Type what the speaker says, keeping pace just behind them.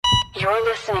You're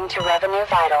listening to Revenue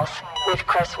Vitals with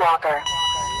Chris Walker.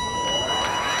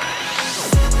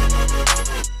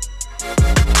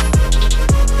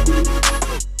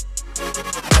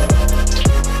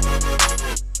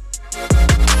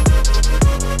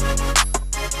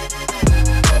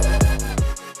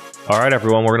 All right,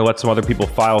 everyone, we're going to let some other people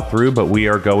file through, but we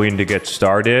are going to get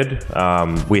started.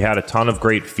 We had a ton of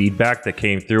great feedback that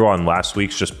came through on last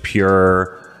week's just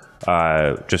pure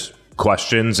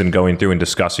questions and going through and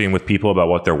discussing with people about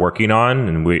what they're working on.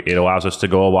 And it allows us to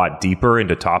go a lot deeper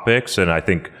into topics and I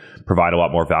think provide a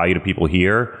lot more value to people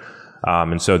here.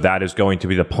 And so that is going to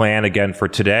be the plan again for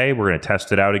today. We're going to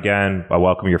test it out again. I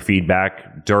welcome your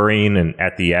feedback during and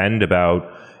at the end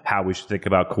about how we should think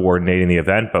about coordinating the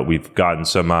event, but we've gotten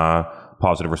some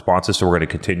positive responses, so we're going to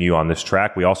continue on this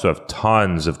track. We also have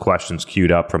tons of questions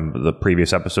queued up from the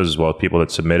previous episodes as well as people that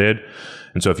submitted.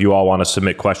 And so if you all want to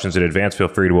submit questions in advance, feel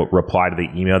free to reply to the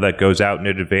email that goes out in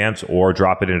advance or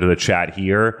drop it into the chat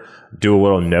here. Do a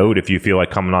little note if you feel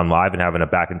like coming on live and having a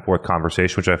back and forth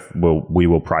conversation, which we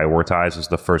will prioritize as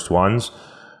the first ones.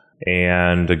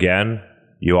 And again,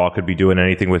 you all could be doing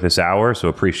anything with this hour, so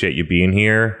appreciate you being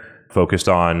here. Focused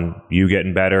on you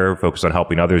getting better, focused on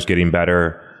helping others getting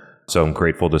better. So I'm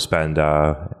grateful to spend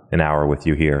an hour with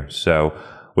you here. So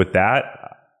with that,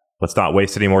 let's not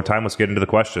waste any more time. Let's get into the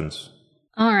questions.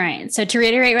 All right. So to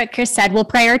reiterate what Chris said, we'll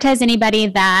prioritize anybody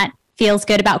that feels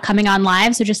good about coming on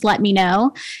live. So just let me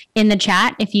know in the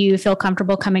chat if you feel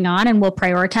comfortable coming on and we'll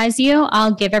prioritize you.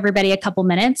 I'll give everybody a couple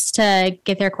minutes to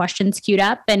get their questions queued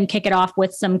up and kick it off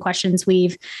with some questions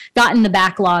we've gotten the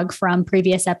backlog from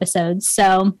previous episodes.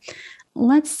 So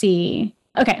let's see.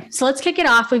 Okay, so let's kick it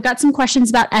off. We've got some questions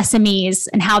about SMEs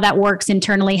and how that works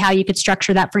internally, how you could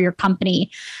structure that for your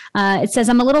company. It says,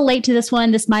 I'm a little late to this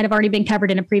one. This might have already been covered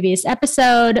in a previous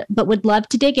episode, but would love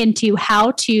to dig into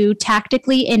how to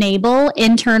tactically enable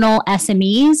internal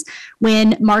SMEs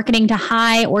when marketing to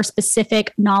high or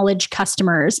specific knowledge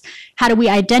customers. How do we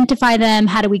identify them?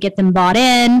 How do we get them bought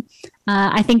in?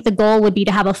 I think the goal would be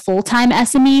to have a full-time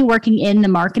SME working in the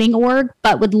marketing org,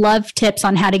 but would love tips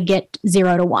on how to get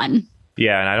 0 to 1.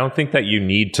 Yeah, and I don't think that you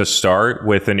need to start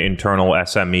with an internal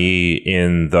SME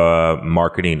in the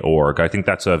marketing org. I think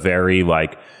that's a very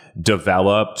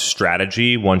developed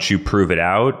strategy once you prove it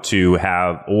out to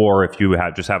have, or if you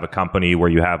just have a company where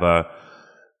you have a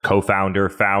co-founder,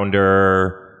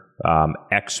 founder,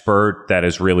 expert that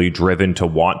is really driven to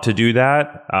want to do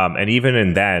that. And even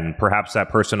in then, perhaps that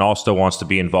person also wants to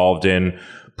be involved in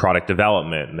product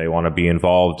development and they want to be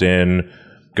involved in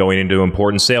going into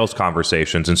important sales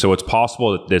conversations. And so it's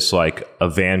possible that this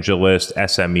evangelist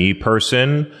SME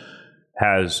person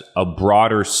has a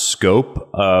broader scope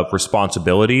of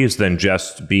responsibilities than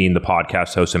just being the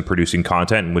podcast host and producing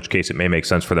content, in which case it may make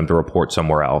sense for them to report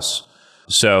somewhere else.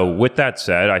 So with that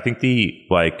said, I think the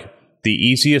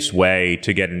easiest way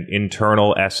to get an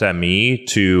internal SME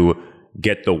to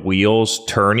get the wheels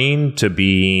turning to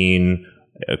being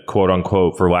quote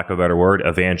unquote, for lack of a better word,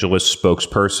 evangelist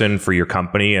spokesperson for your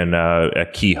company and a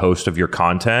key host of your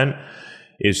content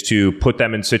is to put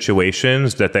them in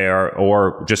situations that they are,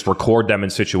 or just record them in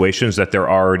situations that they're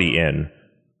already in.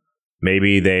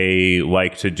 Maybe they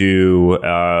like to do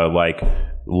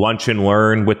lunch and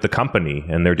learn with the company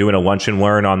and they're doing a lunch and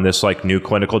learn on this new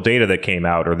clinical data that came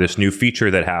out or this new feature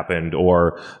that happened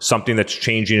or something that's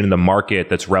changing in the market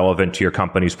that's relevant to your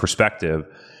company's perspective.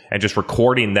 And just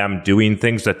recording them doing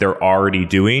things that they're already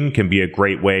doing can be a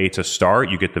great way to start.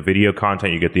 You get the video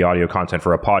content, you get the audio content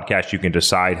for a podcast. You can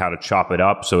decide how to chop it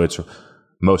up so it's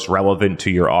most relevant to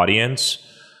your audience.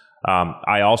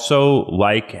 I also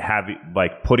like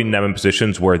putting them in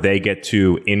positions where they get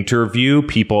to interview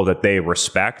people that they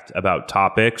respect about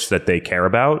topics that they care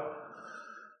about.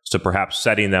 So perhaps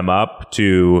setting them up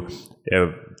to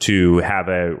have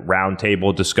a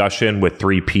roundtable discussion with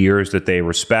 3 peers that they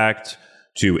respect,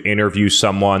 to interview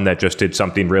someone that just did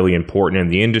something really important in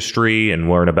the industry and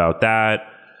learn about that,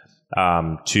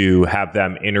 to have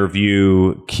them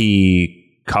interview key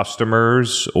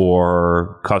customers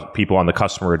or people on the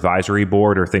customer advisory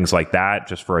board or things like that,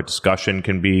 just for a discussion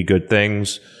can be good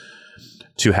things,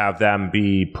 to have them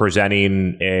be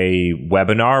presenting a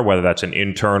webinar, whether that's an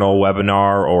internal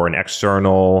webinar or an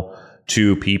external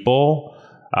to people.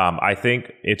 I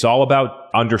think it's all about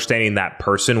understanding that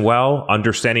person well,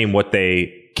 understanding what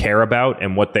they care about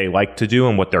and what they like to do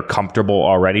and what they're comfortable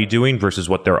already doing versus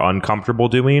what they're uncomfortable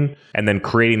doing, and then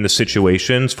creating the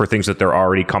situations for things that they're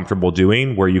already comfortable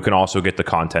doing where you can also get the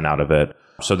content out of it.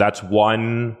 So that's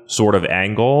one sort of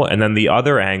angle. And then the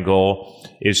other angle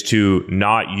is to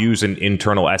not use an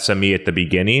internal SME at the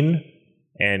beginning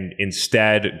and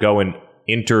instead go and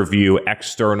interview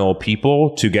external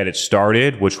people to get it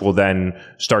started, which will then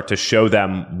start to show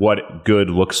them what good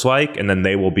looks like, and then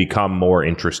they will become more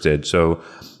interested. So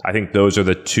I think those are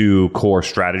the two core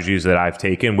strategies that I've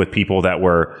taken with people that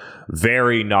were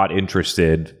very not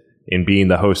interested in being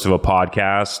the host of a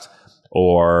podcast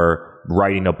or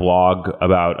writing a blog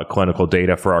about a clinical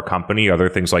data for our company, other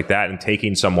things like that, and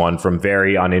taking someone from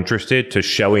very uninterested to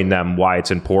showing them why it's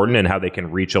important and how they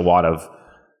can reach a lot of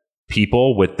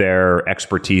people with their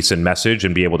expertise and message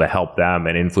and be able to help them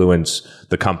and influence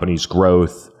the company's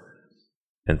growth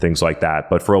and things like that.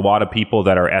 But for a lot of people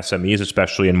that are SMEs,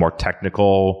 especially in more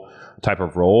technical type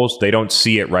of roles, they don't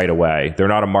see it right away. They're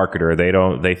not a marketer.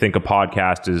 They think a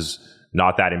podcast is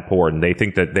not that important. They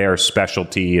think that their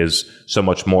specialty is so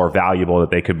much more valuable that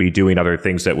they could be doing other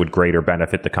things that would greater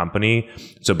benefit the company.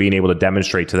 So being able to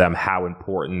demonstrate to them how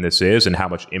important this is and how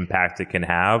much impact it can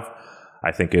have,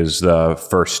 I think is the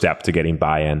first step to getting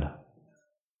buy-in.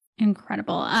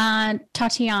 Incredible.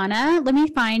 Tatiana, let me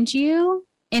find you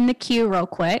in the queue real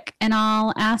quick, and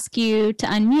I'll ask you to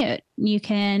unmute. You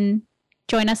can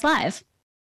join us live.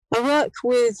 I work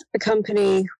with a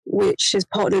company which is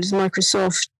partnered with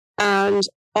Microsoft, and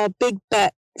our big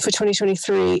bet for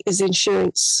 2023 is the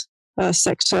insurance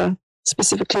sector,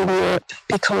 specifically in Europe,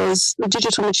 because the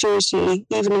digital maturity,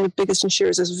 even in the biggest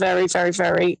insurers, is very, very,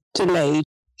 very delayed.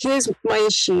 Here's my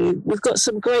issue. We've got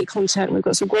some great content. We've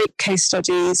got some great case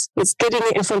studies. It's getting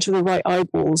it in front of the right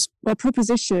eyeballs. Our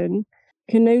proposition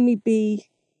can only be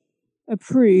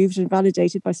approved and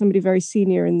validated by somebody very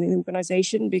senior in the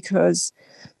organization, because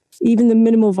even the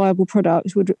minimal viable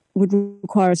product would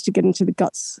require us to get into the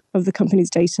guts of the company's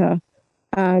data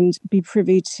and be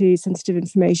privy to sensitive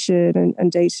information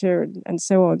and data and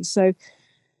so on. So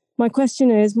my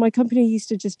question is, my company used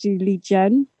to just do lead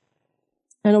gen,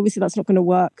 and obviously that's not going to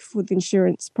work for the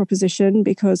insurance proposition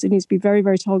because it needs to be very,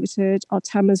 very targeted. Our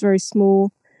TAM is very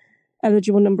small.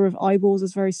 Eligible number of eyeballs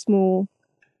is very small.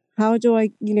 How do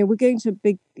I, we're going to a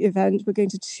big event. We're going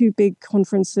to 2 big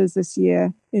conferences this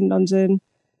year in London.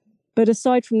 But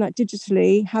aside from that,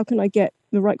 digitally, how can I get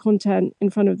the right content in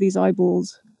front of these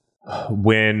eyeballs?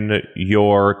 When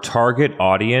your target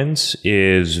audience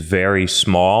is very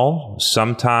small,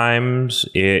 sometimes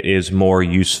it is more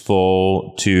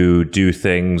useful to do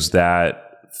things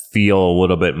that feel a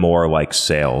little bit more like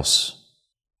sales.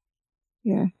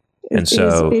 Yeah.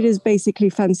 It is basically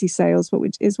fancy sales, what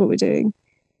we're doing.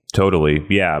 Totally.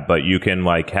 Yeah. But you can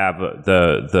have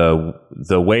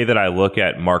the way that I look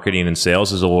at marketing and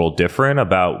sales is a little different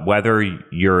about whether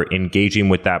you're engaging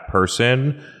with that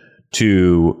person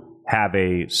to have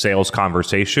a sales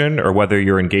conversation or whether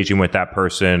you're engaging with that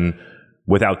person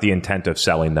without the intent of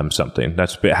selling them something.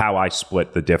 That's how I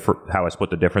split the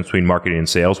difference between marketing and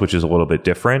sales, which is a little bit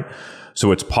different.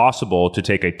 So it's possible to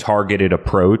take a targeted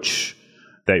approach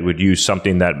that would use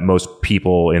something that most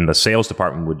people in the sales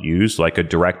department would use, like a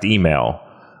direct email,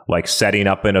 like setting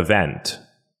up an event,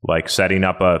 like setting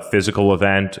up a physical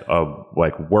event, a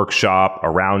workshop, a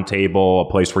round table,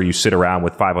 a place where you sit around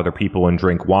with 5 other people and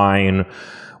drink wine,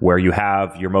 where you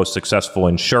have your most successful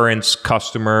insurance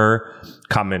customer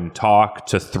come and talk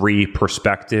to 3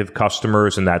 prospective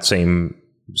customers in that same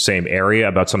area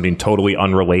about something totally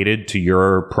unrelated to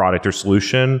your product or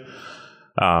solution.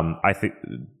 I think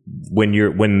when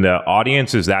the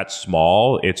audience is that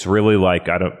small, it's really I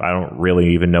don't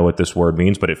really even know what this word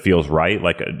means, but it feels right.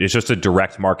 It's just a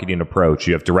direct marketing approach.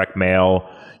 You have direct mail,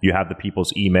 you have the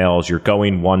people's emails, you're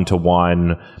going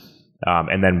one-to-one.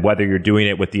 And then whether you're doing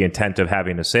it with the intent of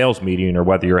having a sales meeting or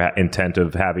whether you're intent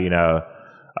of having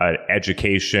an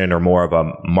education or more of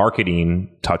a marketing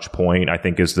touch point, I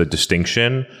think is the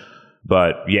distinction.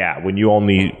 But yeah, when you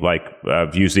only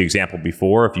I've used the example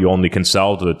before, if you only can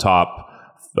sell to the top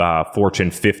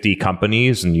Fortune 50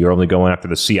 companies and you're only going after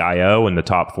the CIO and the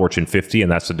top Fortune 50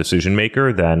 and that's the decision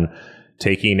maker, then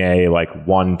taking a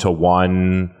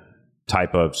one-to-one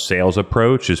type of sales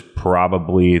approach is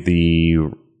probably the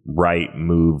right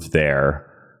move there.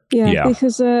 Yeah.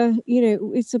 Because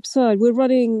it's absurd. We're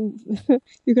running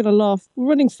you're gonna laugh, we're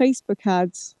running Facebook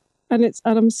ads. And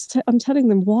I'm telling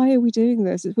them, why are we doing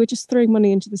this? We're just throwing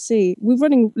money into the sea. We're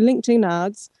running LinkedIn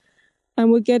ads,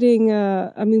 and we're getting.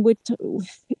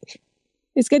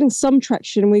 It's getting some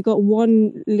traction. We got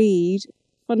 1 lead,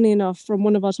 funnily enough, from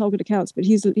one of our target accounts, but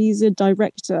he's a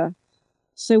director,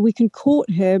 so we can court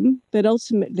him. But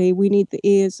ultimately, we need the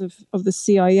ears of the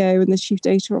CIO and the chief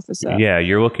data officer. Yeah,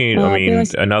 you're looking.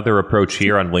 Another approach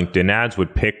here on LinkedIn ads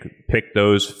would pick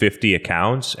those 50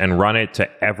 accounts and run it to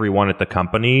everyone at the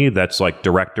company that's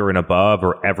director and above,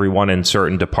 or everyone in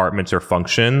certain departments or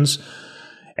functions,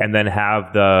 and then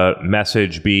have the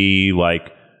message be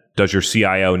does your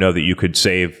CIO know that you could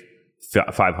save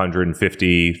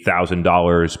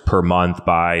 $550,000 per month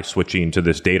by switching to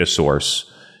this data source?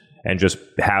 And just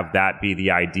have that be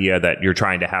the idea that you're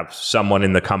trying to have someone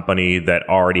in the company that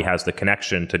already has the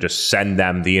connection to just send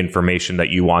them the information that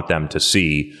you want them to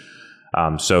see.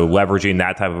 So leveraging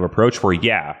that type of approach where,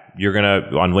 you're going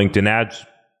to, on LinkedIn ads,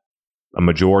 a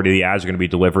majority of the ads are going to be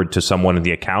delivered to someone in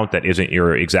the account that isn't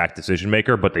your exact decision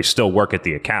maker, but they still work at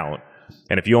the account.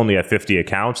 And if you only have 50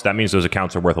 accounts, that means those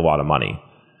accounts are worth a lot of money.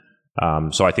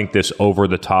 So I think this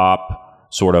over-the-top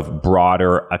sort of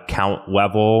broader account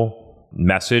level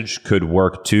message could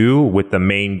work too, with the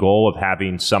main goal of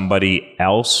having somebody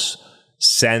else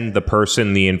send the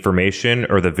person the information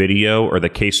or the video or the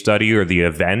case study or the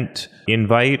event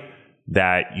invite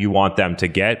that you want them to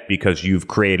get, because you've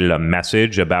created a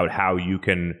message about how you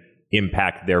can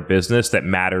impact their business that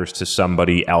matters to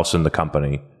somebody else in the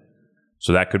company.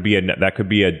 So that could be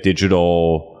a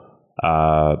digital,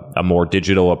 a more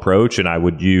digital approach, and I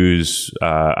would use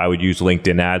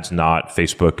LinkedIn ads, not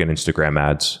Facebook and Instagram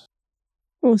ads.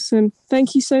 Awesome.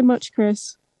 Thank you so much,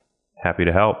 Chris. Happy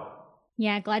to help.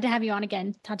 Yeah, glad to have you on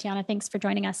again, Tatiana. Thanks for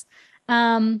joining us.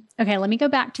 Okay, let me go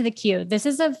back to the queue. This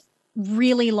is a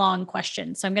really long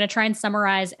question, so I'm going to try and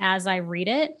summarize as I read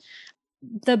it.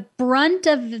 The brunt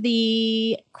of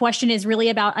the question is really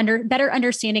about better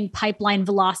understanding pipeline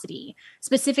velocity,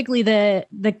 specifically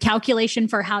the calculation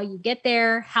for how you get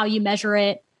there, how you measure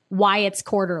it, why it's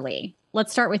quarterly.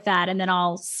 Let's start with that, and then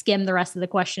I'll skim the rest of the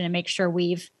question and make sure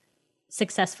we've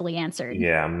successfully answered.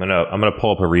 Yeah, I'm gonna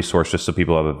pull up a resource just so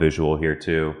people have a visual here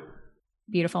too.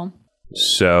 Beautiful.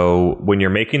 So when you're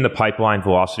making the pipeline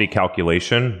velocity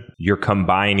calculation, you're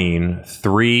combining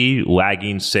 3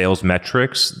 lagging sales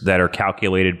metrics that are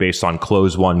calculated based on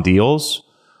close won deals.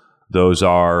 Those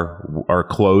are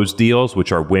closed deals,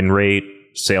 which are win rate,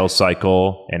 sales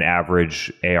cycle, and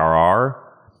average ARR.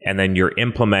 And then you're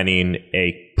implementing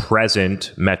a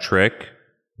present metric,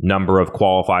 number of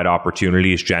qualified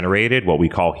opportunities generated, what we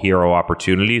call hero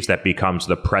opportunities, that becomes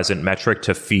the present metric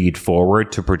to feed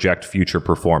forward to project future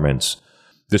performance.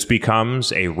 This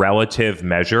becomes a relative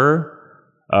measure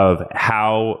of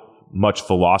how much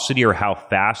velocity or how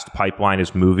fast pipeline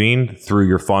is moving through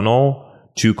your funnel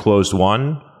to closed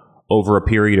won over a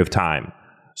period of time.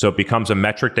 So it becomes a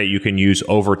metric that you can use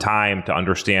over time to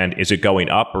understand, is it going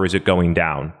up or is it going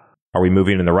down? Are we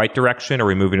moving in the right direction or are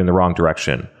we moving in the wrong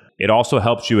direction? It also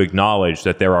helps you acknowledge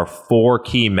that there are 4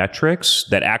 key metrics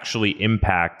that actually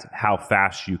impact how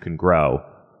fast you can grow.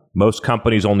 Most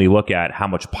companies only look at how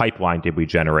much pipeline did we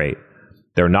generate.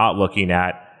 They're not looking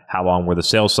at how long were the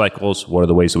sales cycles, what are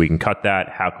the ways that we can cut that,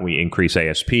 how can we increase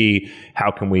ASP, how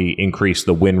can we increase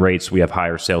the win rates so we have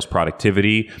higher sales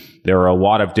productivity. There are a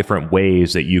lot of different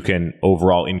ways that you can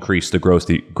overall increase the growth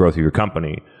of your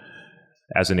company.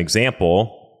 As an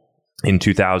example, in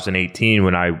 2018,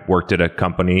 when I worked at a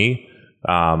company,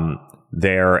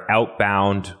 their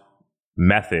outbound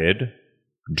method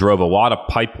drove a lot of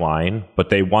pipeline, but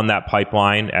they won that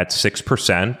pipeline at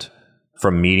 6%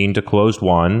 from meeting to closed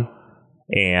won,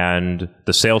 and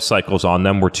the sales cycles on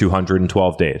them were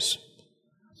 212 days.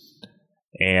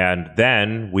 And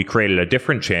then we created a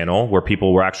different channel where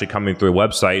people were actually coming through the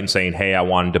website and saying, hey, I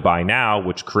wanted to buy now,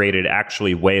 which created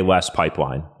actually way less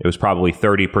pipeline. It was probably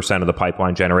 30% of the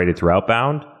pipeline generated through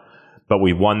outbound, but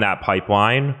we won that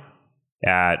pipeline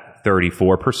at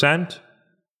 34%.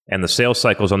 And the sales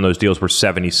cycles on those deals were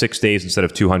 76 days instead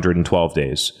of 212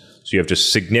 days. So you have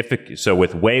just so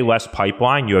with way less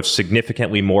pipeline, you have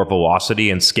significantly more velocity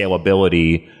and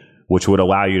scalability, which would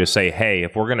allow you to say, hey,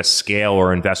 if we're going to scale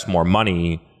or invest more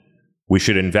money, we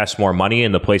should invest more money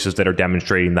in the places that are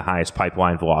demonstrating the highest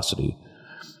pipeline velocity.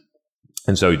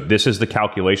 And so this is the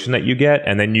calculation that you get,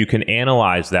 and then you can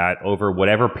analyze that over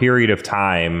whatever period of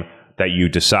time that you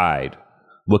decide.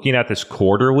 Looking at this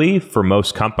quarterly for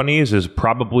most companies is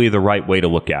probably the right way to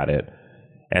look at it.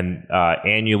 And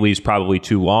annually is probably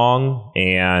too long,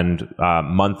 and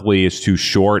monthly is too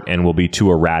short and will be too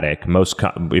erratic.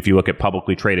 If you look at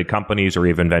publicly traded companies or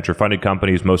even venture-funded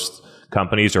companies, most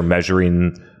companies are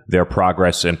measuring their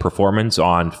progress and performance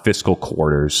on fiscal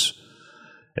quarters.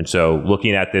 And so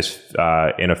looking at this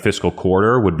in a fiscal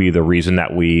quarter would be the reason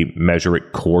that we measure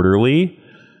it quarterly.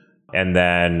 And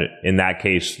then in that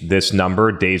case, this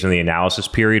number, days in the analysis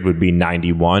period, would be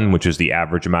 91, which is the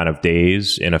average amount of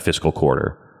days in a fiscal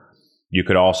quarter. You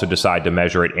could also decide to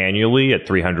measure it annually at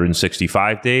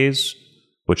 365 days,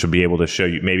 which would be able to show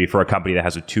you, maybe for a company that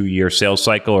has a 2-year sales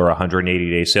cycle or a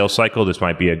 180-day sales cycle, this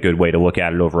might be a good way to look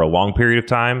at it over a long period of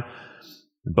time.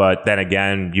 But then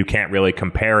again, you can't really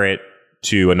compare it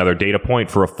to another data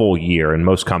point for a full year. And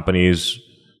most companies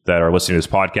that are listening to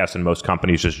this podcast, and most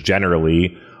companies just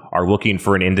generally, are looking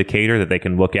for an indicator that they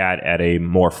can look at a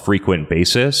more frequent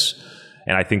basis.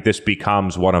 And I think this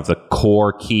becomes one of the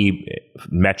core key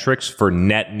metrics for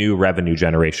net new revenue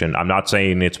generation. I'm not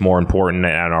saying it's more important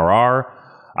than NRR.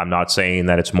 I'm not saying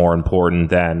that it's more important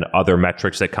than other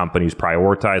metrics that companies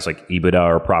prioritize, like EBITDA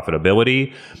or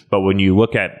profitability. But when you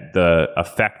look at the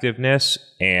effectiveness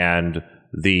and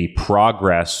the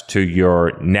progress to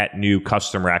your net new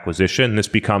customer acquisition, this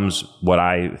becomes what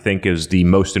I think is the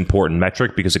most important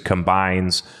metric, because it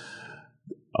combines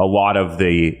a lot of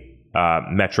the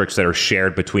metrics that are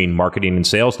shared between marketing and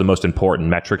sales, the most important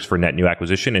metrics for net new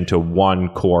acquisition, into one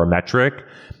core metric,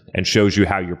 and shows you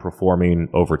how you're performing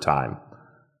over time.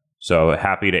 So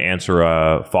happy to answer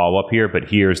a follow-up here, but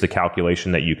here's the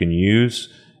calculation that you can use,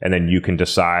 and then you can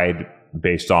decide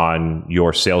based on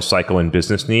your sales cycle and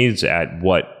business needs at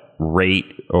what rate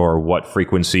or what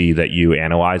frequency that you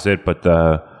analyze it. But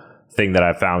the thing that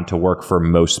I've found to work for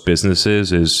most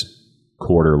businesses is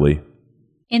quarterly.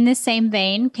 In the same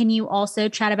vein, can you also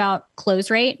chat about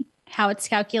close rate, how it's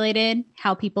calculated,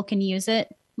 how people can use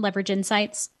it, leverage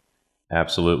insights?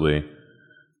 Absolutely.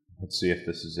 Let's see if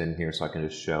this is in here so I can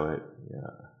just show it.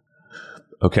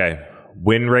 Yeah. Okay.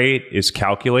 Win rate is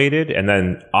calculated, and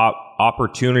then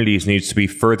opportunities needs to be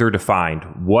further defined.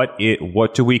 What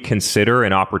do we consider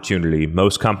an opportunity?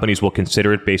 Most companies will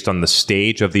consider it based on the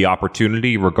stage of the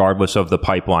opportunity, regardless of the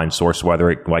pipeline source,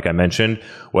 whether it, like I mentioned,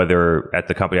 whether at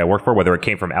the company I work for, whether it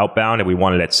came from outbound and we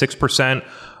want it at 6%,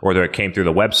 or whether it came through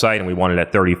the website and we want it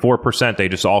at 34%, they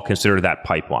just all consider that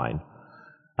pipeline.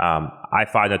 I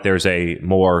find that there's a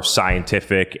more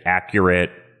scientific, accurate,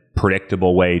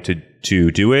 predictable way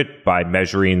to do it by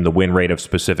measuring the win rate of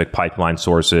specific pipeline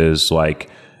sources, like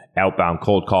outbound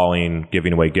cold calling,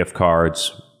 giving away gift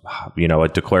cards, a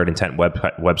declared intent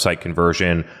website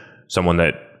conversion, someone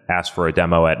that asked for a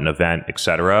demo at an event,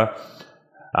 etc.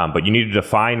 But you need to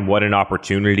define what an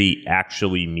opportunity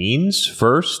actually means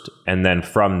first, and then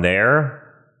from there,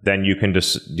 then you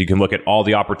can look at all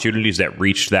the opportunities that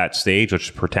reached that stage. Let's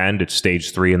pretend it's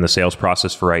stage 3 in the sales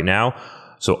process for right now.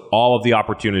 So all of the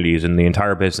opportunities in the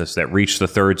entire business that reached the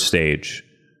third stage,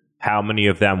 how many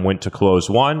of them went to close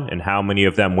won and how many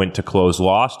of them went to close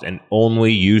lost, and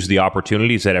only use the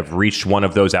opportunities that have reached one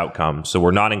of those outcomes. So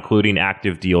we're not including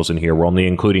active deals in here. We're only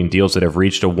including deals that have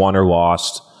reached a won or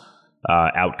lost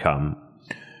outcome.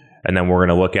 And then we're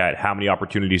going to look at how many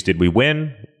opportunities did we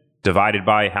win, divided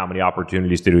by how many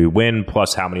opportunities did we win,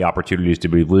 plus how many opportunities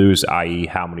did we lose, i.e.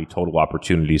 how many total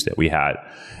opportunities that we had.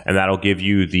 And that'll give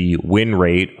you the win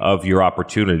rate of your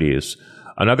opportunities.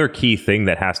 Another key thing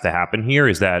that has to happen here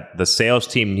is that the sales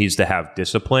team needs to have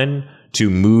discipline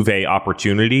to move a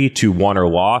opportunity to won or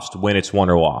lost when it's won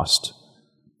or lost.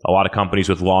 A lot of companies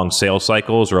with long sales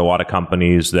cycles, or a lot of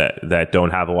companies that don't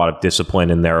have a lot of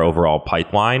discipline in their overall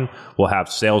pipeline, will have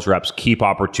sales reps keep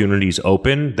opportunities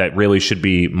open that really should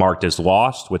be marked as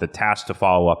lost with a task to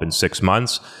follow up in 6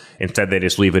 months. Instead, they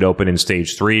just leave it open in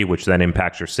stage 3, which then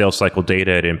impacts your sales cycle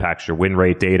data. It impacts your win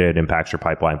rate data. It impacts your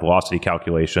pipeline velocity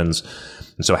calculations.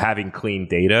 And so having clean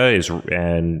data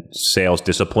and sales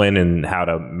discipline and how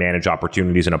to manage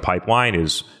opportunities in a pipeline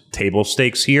is table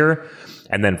stakes here.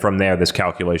 And then from there, this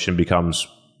calculation becomes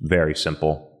very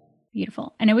simple.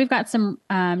 Beautiful. I know we've got some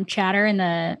chatter in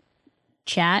the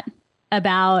chat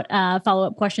about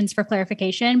follow-up questions for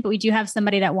clarification, but we do have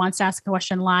somebody that wants to ask a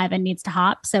question live and needs to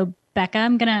hop. So Becca,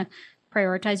 I'm going to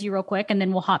prioritize you real quick, and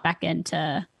then we'll hop back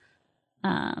into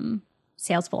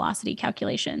sales velocity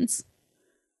calculations.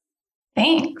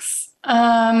 Thanks.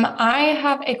 I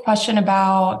have a question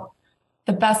about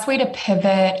the best way to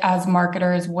pivot as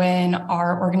marketers when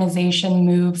our organization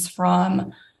moves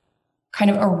from kind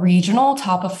of a regional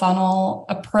top of funnel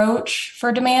approach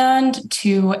for demand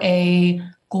to a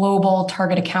global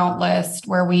target account list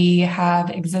where we have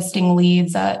existing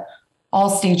leads at all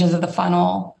stages of the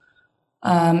funnel.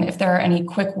 If there are any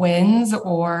quick wins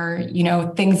or,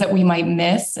 things that we might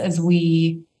miss as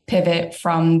we pivot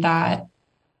from that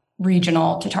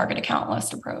regional to target account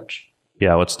list approach.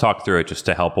 Yeah, let's talk through it just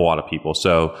to help a lot of people.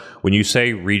 So when you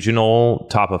say regional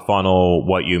top of funnel,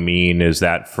 what you mean is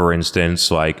that, for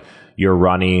instance, like you're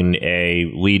running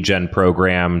a lead gen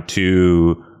program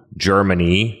to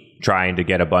Germany, trying to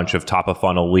get a bunch of top of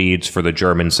funnel leads for the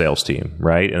German sales team,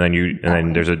 right? And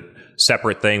then there's a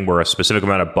separate thing where a specific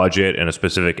amount of budget and a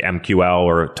specific MQL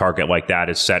or target like that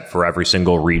is set for every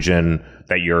single region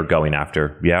that you're going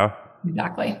after. Yeah?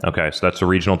 Exactly. Okay, so that's a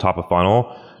regional top of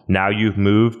funnel. Now you've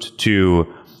moved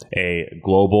to a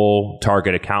global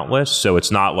target account list. So it's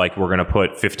not like we're going to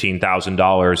put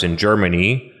 $15,000 in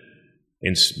Germany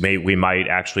we might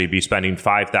actually be spending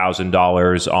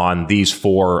 $5,000 on these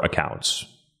 4 accounts.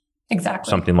 Exactly.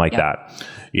 Something like that.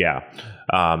 Yeah.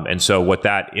 And so what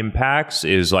that impacts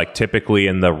is like typically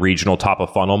in the regional top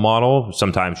of funnel model,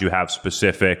 sometimes you have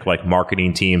specific like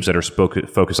marketing teams that are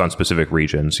focused on specific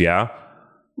regions. Yeah.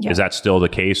 Is that still the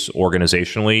case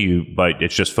organizationally? But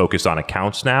it's just focused on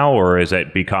accounts now, or is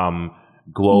it become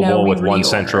global with one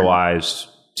centralized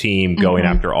team going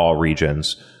after all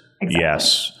regions? Exactly.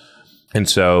 Yes. And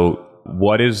so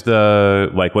what is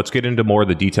let's get into more of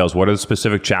the details. What are the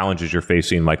specific challenges you're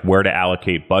facing? Like where to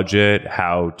allocate budget,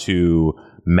 how to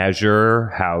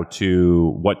measure,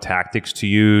 what tactics to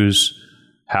use,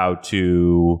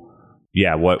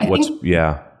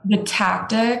 The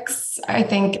tactics, I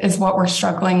think, is what we're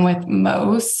struggling with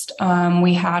most.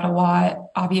 We had a lot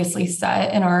obviously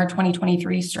set in our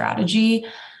 2023 strategy.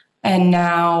 And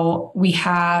now we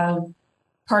have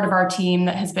part of our team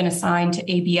that has been assigned to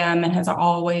ABM and has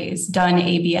always done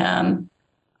ABM.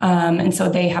 And so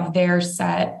they have their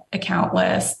set account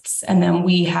lists. And then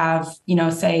we have,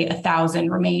 say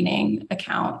 1,000 remaining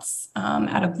accounts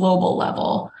at a global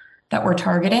level that we're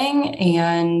targeting.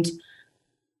 And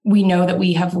we know that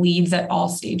we have leads at all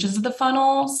stages of the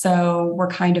funnel. So we're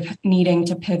kind of needing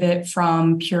to pivot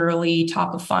from purely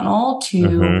top of funnel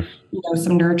to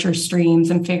some nurture streams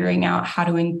and figuring out how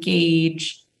to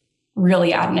engage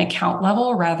really at an account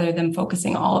level rather than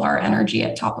focusing all of our energy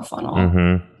at top of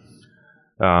funnel.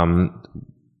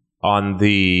 On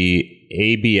the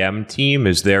ABM team,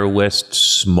 is their list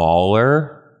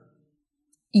smaller?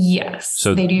 Yes.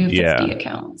 So they do 50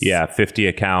 accounts. Yeah, 50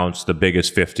 accounts, the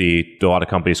biggest 50. A lot of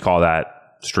companies call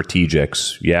that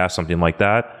strategics. Yeah, something like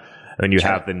that. And then you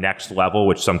have the next level,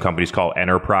 which some companies call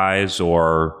enterprise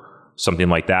or something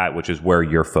like that, which is where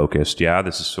you're focused. Yeah,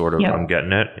 this is sort of, I'm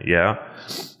getting it. Yeah.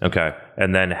 Okay.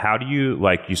 And then how do you,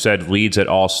 like you said, leads at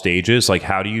all stages, like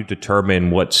how do you determine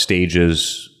what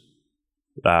stages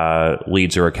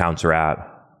leads or accounts are at?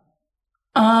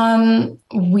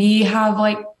 We have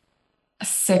like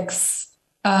 6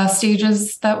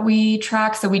 stages that we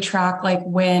track. So we track like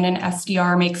when an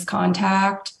SDR makes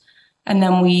contact, and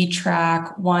then we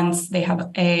track once they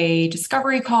have a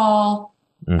discovery call,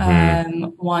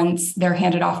 once they're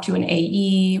handed off to an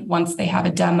AE, once they have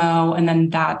a demo, and then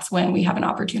that's when we have an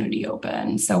opportunity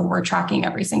open. So we're tracking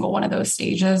every single one of those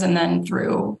stages and then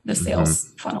through the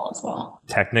sales funnel as well.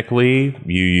 Technically,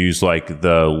 you use like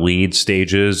the lead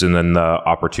stages and then the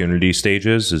opportunity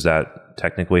stages. Is that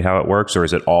technically how it works, or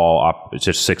is it it's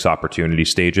just 6 opportunity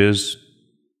stages?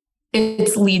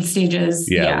 It's lead stages.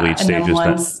 Yeah. Lead and stages. Then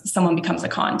once someone becomes a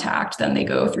contact, then they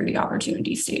go through the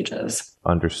opportunity stages.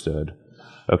 Understood.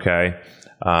 Okay.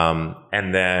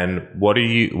 And then what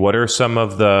are some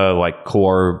of the like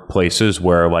core places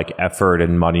where like effort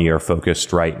and money are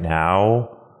focused right now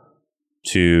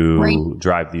to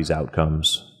drive these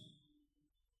outcomes?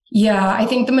 Yeah, I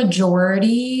think the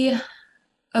majority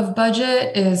of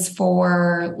budget is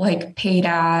for like paid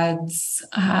ads,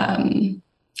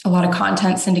 a lot of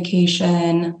content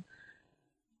syndication,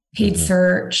 paid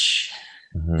search.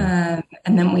 And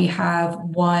then we have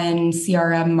one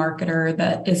CRM marketer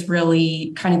that is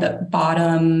really kind of the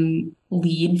bottom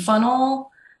lead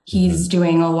funnel. He's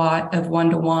doing a lot of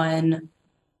one-to-one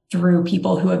through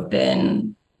people who have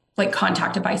been like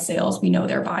contacted by sales. We know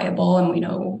they're viable and we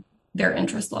know their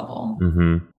interest level.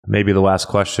 Maybe the last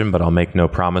question, but I'll make no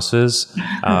promises.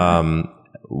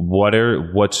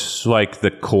 What's like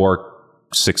the core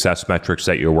success metrics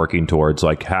that you're working towards?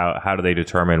 Like how do they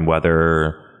determine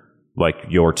whether like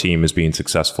your team is being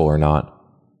successful or not?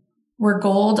 We're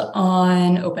gold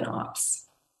on open ops.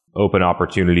 Open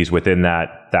opportunities within that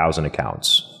 1,000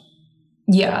 accounts.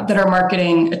 Yeah, that are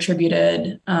marketing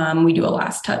attributed. We do a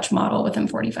last touch model within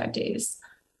 45 days.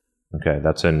 Okay,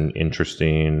 that's an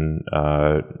interesting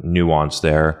nuance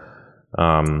there.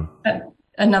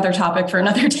 Another topic for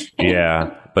another day.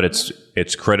 Yeah, but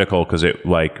it's critical because it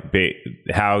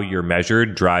how you're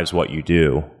measured drives what you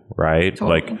do, right?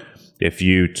 Totally. Like if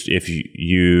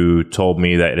you told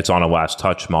me that it's on a last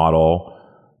touch model,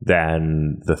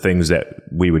 then the things that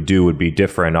we would do would be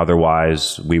different.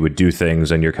 Otherwise, we would do things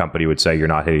and your company would say you're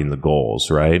not hitting the goals,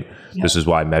 right? Yep. This is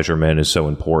why measurement is so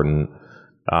important.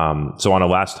 So on a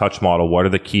last touch model, what are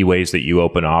the key ways that you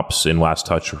open ops in last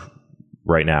touch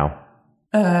right now?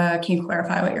 Can you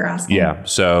clarify what you're asking? Yeah.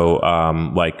 So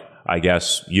I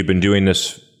guess you've been doing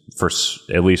this for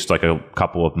at least like a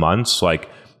couple of months, like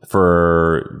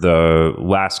for the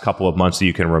last couple of months that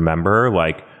you can remember,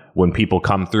 like when people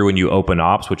come through and you open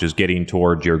ops, which is getting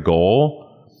toward your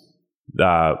goal,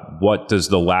 what does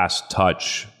the last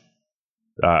touch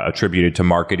attributed to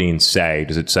marketing say?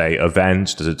 Does it say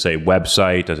events? Does it say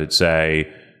website? Does it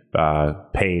say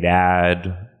paid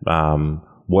ad?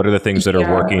 What are the things that are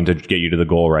working to get you to the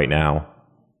goal right now?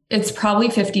 It's probably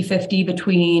 50-50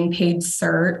 between paid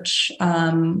search.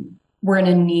 We're in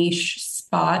a niche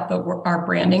spot, but our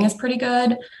branding is pretty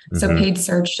good. So paid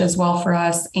search does well for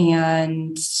us.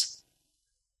 And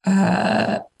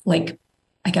I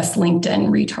guess LinkedIn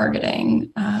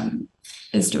retargeting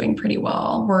is doing pretty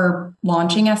well. We're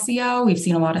launching SEO. We've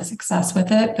seen a lot of success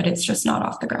with it, but it's just not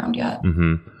off the ground yet.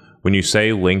 When you say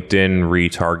LinkedIn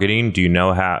retargeting, do you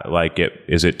know how,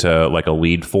 is it to like a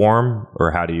lead form,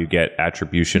 or how do you get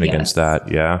attribution against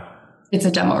that? Yeah. It's a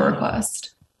demo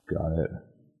request. Got it.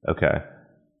 Okay.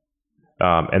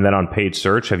 And then on paid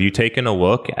search, have you taken a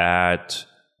look at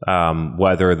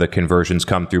whether the conversions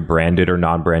come through branded or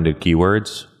non-branded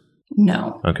keywords?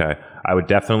 No. Okay. I would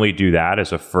definitely do that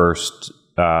as a first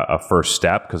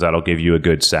step, because that'll give you a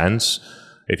good sense.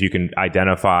 If you can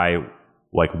identify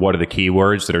like what are the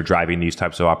keywords that are driving these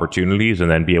types of opportunities, and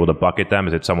then be able to bucket them.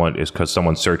 Is because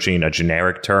someone's searching a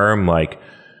generic term, like,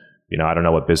 I don't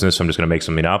know what business, so I'm just going to make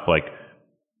something up, like,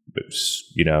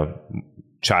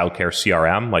 childcare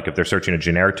CRM. Like if they're searching a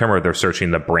generic term, or they're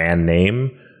searching the brand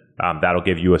name, that'll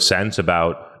give you a sense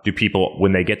about, do people,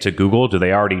 when they get to Google, do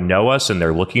they already know us and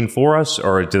they're looking for us,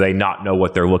 or do they not know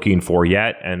what they're looking for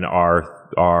yet, and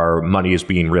our money is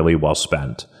being really well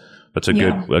spent? That's a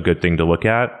good thing to look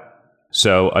at.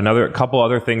 So couple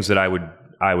other things that I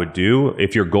would do,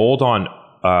 if you're goaled on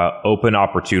open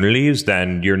opportunities,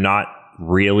 then you're not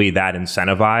really that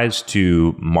incentivized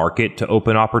to market to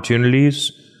open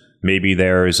opportunities. Maybe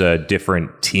there's a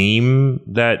different team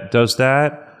that does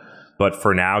that. But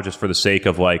for now, just for the sake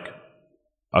of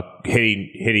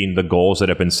hitting the goals that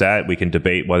have been set, we can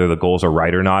debate whether the goals are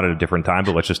right or not at a different time,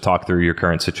 but let's just talk through your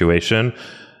current situation.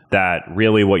 That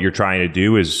really what you're trying to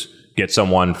do is get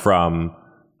someone from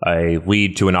a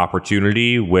lead to an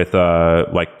opportunity with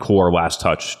a core last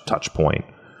touch point.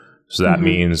 So that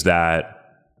means that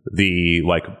the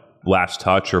last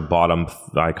touch, or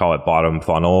I call it bottom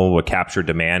funnel, a capture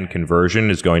demand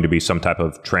conversion, is going to be some type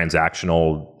of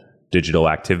transactional digital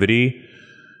activity.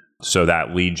 So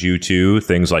that leads you to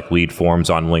things like lead forms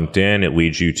on LinkedIn. It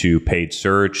leads you to paid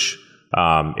search.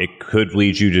 It could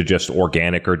lead you to just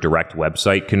organic or direct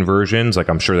website conversions.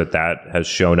 I'm sure that has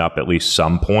shown up at least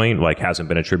some point, hasn't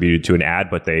been attributed to an ad,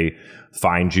 but they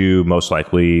find you most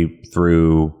likely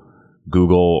through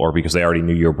Google, or because they already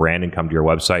knew your brand and come to your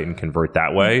website and convert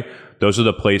that way. Those are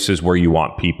the places where you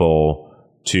want people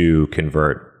to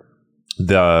convert.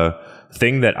 The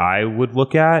thing that I would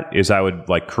look at is I would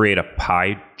create a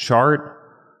pie chart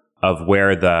of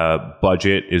where the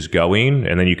budget is going,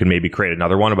 and then you can maybe create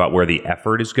another one about where the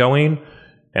effort is going.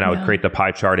 And I would create the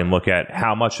pie chart and look at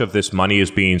how much of this money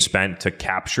is being spent to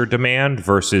capture demand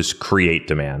versus create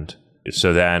demand.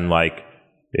 So then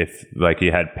if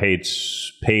you had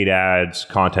paid ads,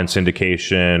 content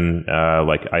syndication,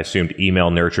 I assumed email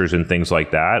nurtures and things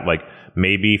like that,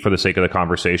 maybe for the sake of the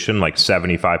conversation,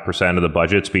 75% of the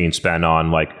budget's being spent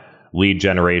on lead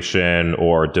generation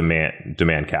or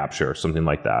demand capture, something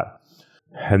like that.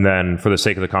 And then for the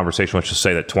sake of the conversation, let's just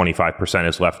say that 25%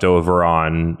 is left over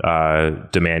on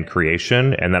demand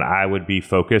creation. And then I would be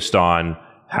focused on,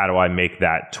 how do I make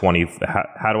that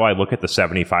how do I look at the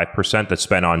 75% that's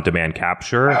spent on demand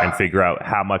capture and figure out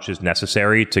how much is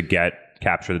necessary to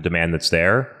capture the demand that's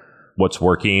there? What's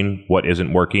working? What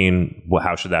isn't working?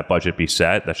 How should that budget be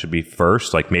set? That should be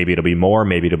first. Maybe it'll be more,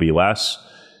 maybe it'll be less.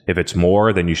 If it's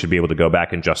more, then you should be able to go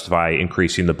back and justify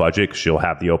increasing the budget, because you'll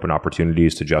have the open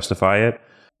opportunities to justify it.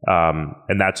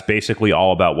 And that's basically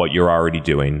all about what you're already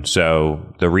doing.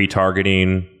 So the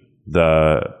retargeting,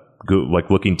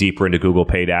 looking deeper into Google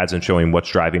paid ads and showing what's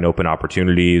driving open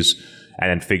opportunities, and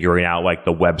then figuring out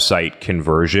the website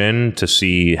conversion to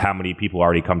see how many people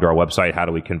already come to our website. How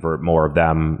do we convert more of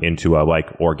them into a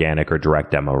organic or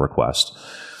direct demo request?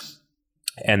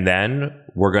 And then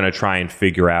we're going to try and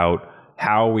figure out,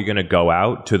 how are we going to go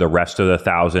out to the rest of the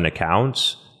 1,000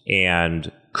 accounts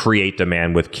and create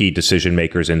demand with key decision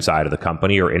makers inside of the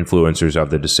company, or influencers of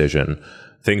the decision?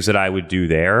 Things that I would do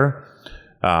there.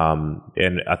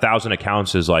 And 1,000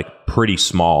 accounts is pretty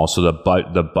small. So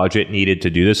the budget needed to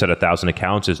do this at 1,000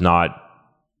 accounts is not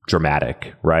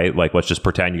dramatic, right? Let's just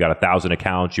pretend you got 1,000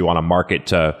 accounts. You want to market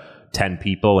to 10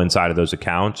 people inside of those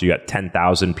accounts. You got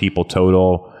 10,000 people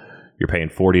total. You're paying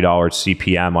 $40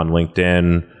 CPM on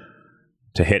LinkedIn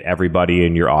to hit everybody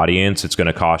in your audience. It's going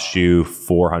to cost you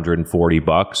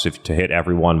 $440 to hit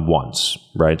everyone once,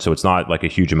 right? So it's not a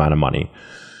huge amount of money.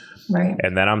 Right.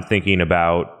 And then I'm thinking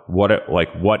about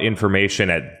what information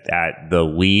at the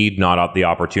lead, not at the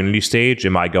opportunity stage,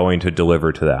 am I going to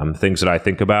deliver to them? Things that I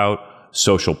think about: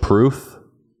 social proof.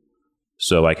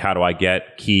 So like, how do I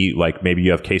get key, like maybe you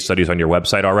have case studies on your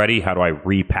website already. How do I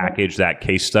repackage that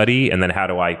case study? And then how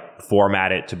do I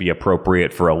format it to be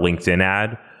appropriate for a LinkedIn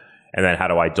ad? And then how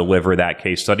do I deliver that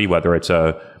case study, whether it's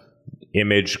a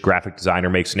image, graphic designer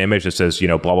makes an image that says,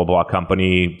 blah, blah, blah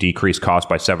company decreased cost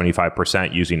by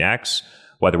 75% using X.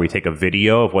 Whether we take a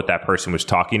video of what that person was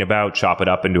talking about, chop it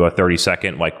up into a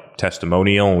 30-second like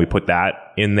testimonial, and we put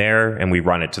that in there and we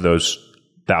run it to those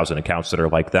 1,000 accounts that are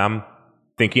like them.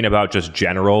 Thinking about just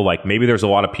general, like maybe there's a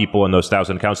lot of people in those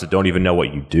 1,000 accounts that don't even know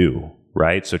what you do,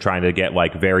 right? So trying to get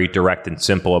like very direct and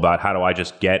simple about how do I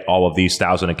just get all of these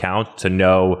 1,000 accounts to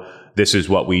know this is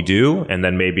what we do. And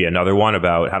then maybe another one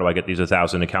about how do I get these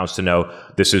 1,000 accounts to know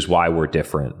this is why we're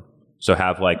different. So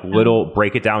have like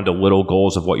break it down to little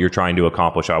goals of what you're trying to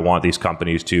accomplish. I want these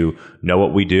companies to know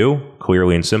what we do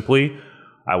clearly and simply.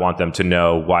 I want them to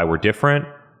know why we're different.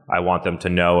 I want them to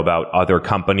know about other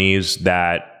companies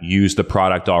that use the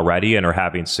product already and are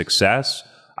having success.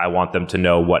 I want them to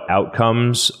know what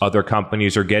outcomes other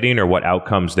companies are getting or what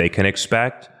outcomes they can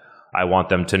expect. I want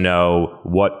them to know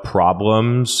what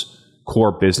problems,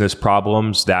 core business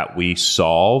problems that we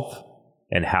solve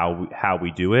and how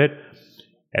we do it.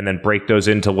 And then break those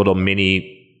into little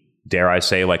mini, dare I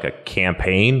say, like a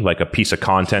campaign, like a piece of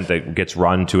content that gets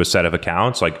run to a set of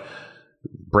accounts, like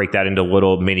break that into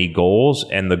little mini goals.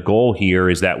 And the goal here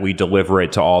is that we deliver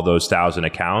it to all those 1,000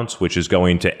 accounts, which is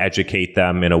going to educate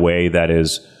them in a way that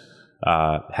is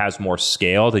has more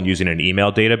scale than using an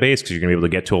email database, because you're going to be able to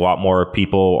get to a lot more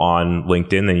people on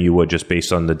LinkedIn than you would just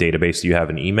based on the database that you have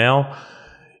in email.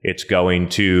 It's going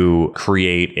to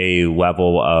create a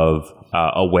level of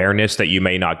awareness that you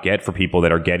may not get for people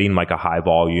that are getting like a high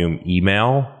volume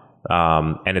email.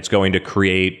 And it's going to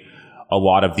create a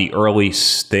lot of the early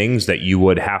things that you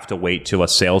would have to wait till a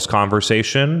sales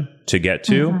conversation to get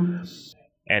to. Mm-hmm.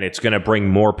 And it's going to bring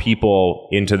more people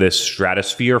into this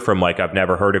stratosphere from like, I've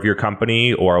never heard of your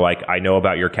company, or like, I know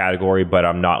about your category, but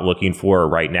I'm not looking for it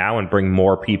right now, and bring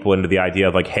more people into the idea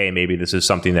of like, hey, maybe this is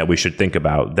something that we should think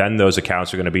about. Then those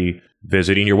accounts are going to be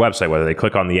visiting your website, whether they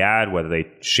click on the ad, whether they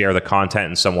share the content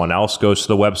and someone else goes to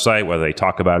the website, whether they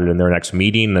talk about it in their next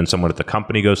meeting, then someone at the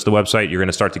company goes to the website. You're going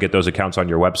to start to get those accounts on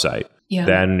your website. Yeah.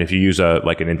 Then if you use an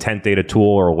intent data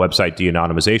tool or a website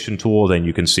de-anonymization tool, then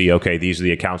you can see, okay, these are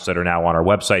the accounts that are now on our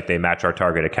website. They match our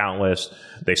target account list.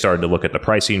 They started to look at the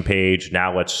pricing page.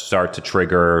 Now let's start to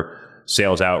trigger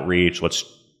sales outreach. Let's,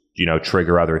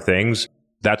 trigger other things.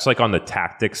 That's like on the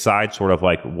tactics side, sort of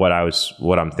like what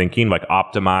I'm thinking, like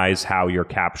optimize how you're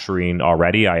capturing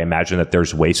already. I imagine that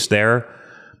there's waste there.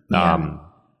 Yeah.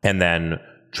 And then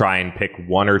try and pick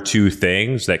one or two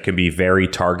things that can be very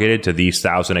targeted to these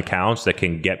 1,000 accounts that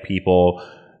can get people,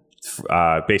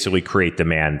 basically create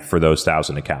demand for those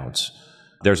 1,000 accounts.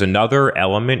 There's another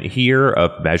element here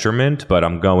of measurement, but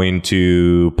I'm going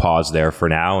to pause there for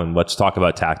now and let's talk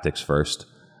about tactics first.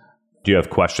 Do you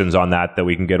have questions on that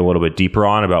we can get a little bit deeper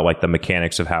on about like the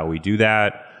mechanics of how we do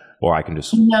that? Or I can just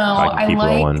keep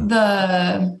rolling.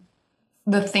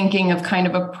 The thinking of kind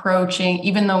of approaching,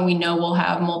 even though we know we'll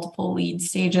have multiple lead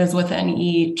stages within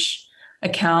each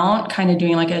account, kind of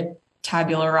doing like a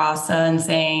tabula rasa and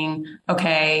saying,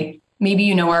 okay, maybe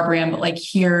you know our brand, but like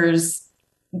here's,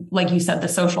 like you said, the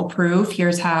social proof,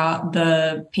 here's how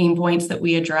the pain points that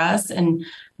we address, and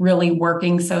really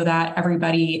working so that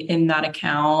everybody in that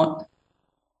account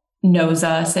knows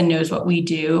us and knows what we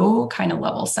do, kind of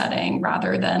level setting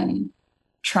rather than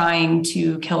trying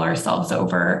to kill ourselves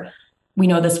over. We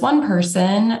know this one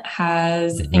person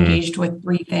has engaged with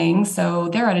 3 things, so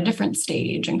they're at a different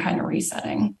stage, and kind of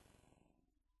resetting.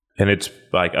 And it's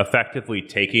like effectively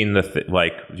taking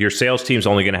your sales team's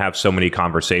only going to have so many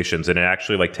conversations, and it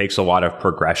actually like takes a lot of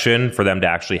progression for them to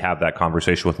actually have that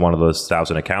conversation with one of those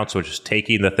 1,000 accounts. So just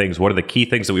taking the things, what are the key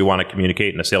things that we want to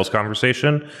communicate in a sales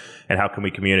conversation, and how can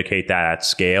we communicate that at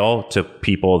scale to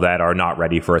people that are not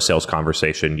ready for a sales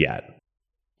conversation yet?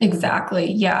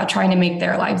 Exactly. Yeah. Trying to make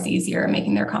their lives easier,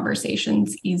 making their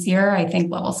conversations easier. I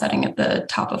think level setting at the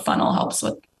top of funnel helps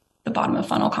with the bottom of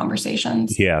funnel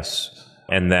conversations. Yes.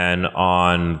 And then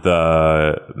on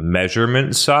the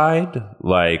measurement side,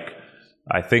 like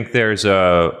I think there's we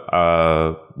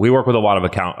work with a lot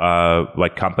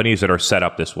of companies that are set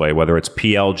up this way, whether it's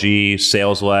PLG,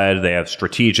 sales led, they have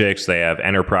strategics, they have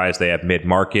enterprise, they have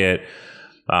mid-market,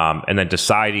 and then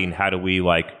deciding how do we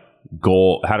what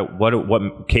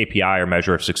KPI or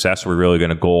measure of success we're really going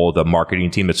to goal the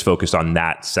marketing team that's focused on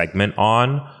that segment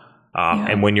on.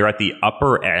 And when you're at the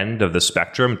upper end of the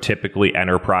spectrum, typically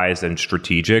enterprise and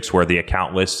strategics, where the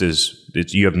account list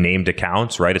you have named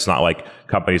accounts, right? It's not like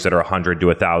companies that are 100 to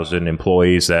 1,000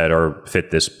 employees that are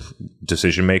fit this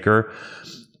decision maker.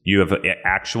 You have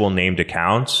actual named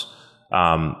accounts.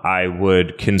 I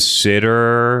would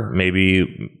consider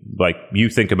maybe, like, you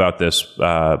think about this,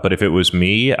 but if it was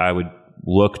me, I would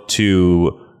look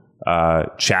to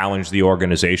challenge the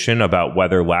organization about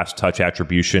whether last touch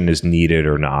attribution is needed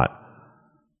or not.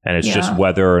 And it's just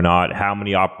whether or not,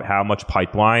 how much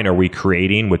pipeline are we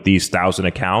creating with these 1,000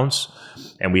 accounts?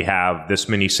 And we have this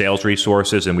many sales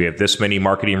resources, and we have this many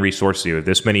marketing resources, we have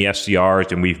this many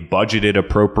SDRs, and we've budgeted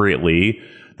appropriately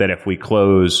that if we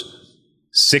close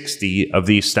 60 of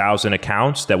these 1,000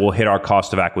 accounts, that will hit our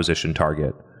cost of acquisition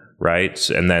target, right?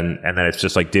 And then it's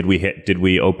just like, did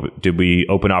we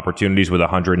open opportunities with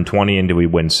 120, and did we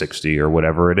win 60 or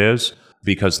whatever it is?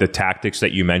 Because the tactics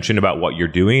that you mentioned about what you're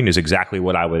doing is exactly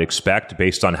what I would expect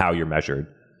based on how you're measured.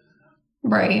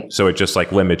 Right. So it just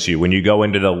like limits you when you go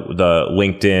into the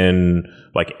LinkedIn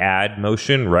like ad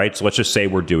motion, right? So let's just say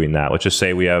we're doing that. Let's just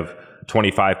say we have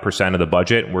 25% of the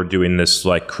budget. We're doing this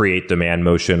like create demand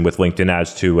motion with LinkedIn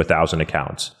ads to 1,000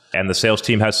 accounts, and the sales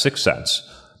team has 6 cents.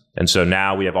 And so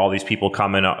now we have all these people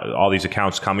all these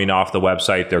accounts coming off the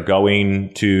website. They're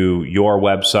going to your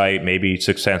website. Maybe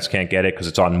 6 cents can't get it because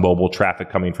it's on mobile traffic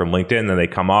coming from LinkedIn. Then they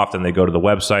come off, then they go to the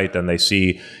website. Then they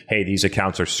see, hey, these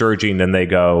accounts are surging. Then they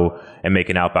go and make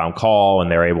an outbound call,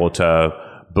 and they're able to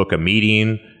book a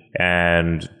meeting.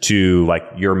 And to like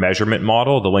your measurement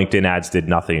model, the LinkedIn ads did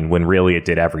nothing when really it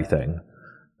did everything.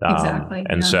 Exactly.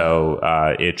 And so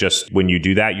it just, when you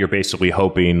do that, you're basically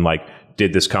hoping like,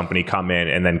 did this company come in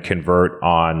and then convert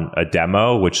on a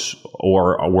demo,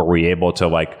 or were we able to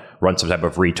like run some type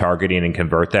of retargeting and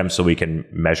convert them so we can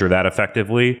measure that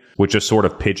effectively, which just sort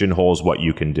of pigeonholes what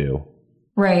you can do.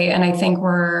 Right. And I think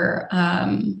we're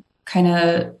kind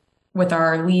of with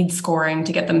our lead scoring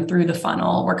to get them through the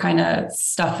funnel, we're kind of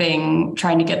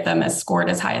trying to get them scored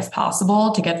as high as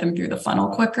possible to get them through the funnel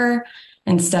quicker,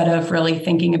 instead of really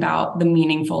thinking about the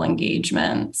meaningful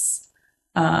engagements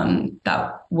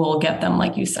that will get them,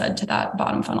 like you said, to that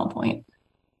bottom funnel point.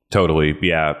 Totally.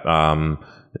 Yeah.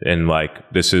 And like,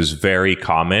 this is very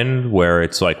common where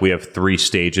it's like, we have 3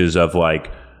 stages of like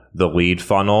the lead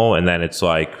funnel. And then it's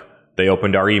like, they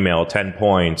opened our email, 10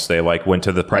 points. They like went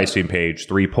to the pricing page,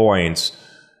 3 points.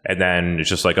 And then it's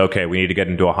just like, okay, we need to get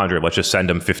into 100. Let's just send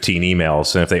them 15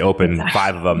 emails. And if they open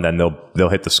 5 of them, then they'll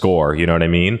hit the score. You know what I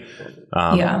mean?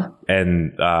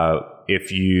 And,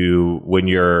 when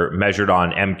you're measured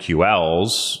on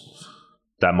MQLs,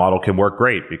 that model can work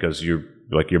great because you're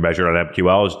measured on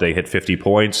MQLs, they hit 50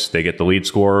 points, they get the lead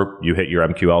score, you hit your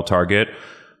MQL target.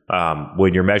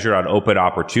 When you're measured on open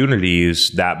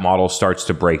opportunities, that model starts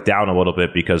to break down a little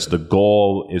bit because the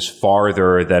goal is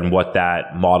farther than what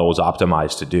that model is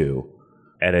optimized to do.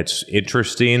 And it's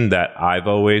interesting that I've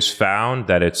always found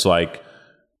that it's like,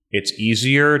 it's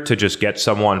easier to just get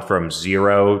someone from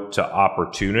 0 to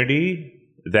opportunity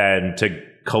than to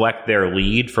collect their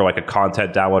lead for like a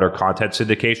content download or content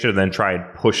syndication and then try and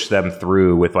push them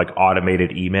through with like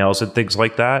automated emails and things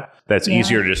like that. That's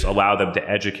easier to just allow them to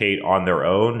educate on their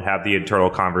own, have the internal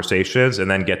conversations,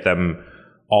 and then get them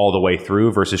all the way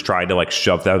through versus trying to like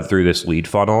shove them through this lead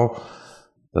funnel.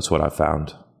 That's what I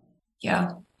found.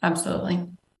 Yeah, absolutely.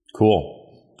 Cool.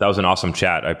 That was an awesome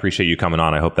chat. I appreciate you coming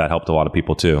on. I hope that helped a lot of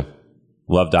people too.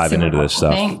 Love diving into this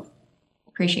stuff. Thanks.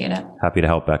 Appreciate it. Happy to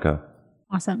help, Becca.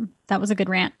 Awesome. That was a good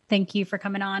rant. Thank you for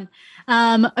coming on.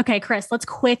 Okay, Chris, let's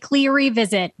quickly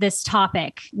revisit this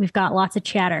topic. We've got lots of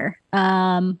chatter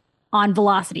on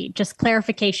velocity, just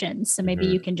clarifications. So maybe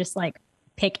you can just like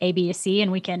pick A, B, or C,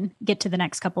 and we can get to the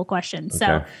next couple questions.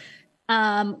 Okay.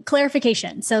 So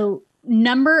clarification. So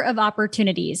number of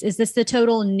opportunities, is this the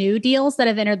total new deals that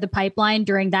have entered the pipeline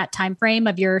during that time frame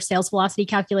of your sales velocity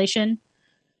calculation?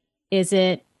 Is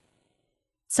it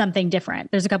something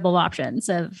different? There's a couple of options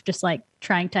of just like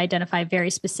trying to identify very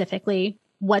specifically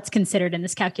what's considered in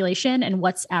this calculation and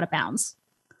what's out of bounds.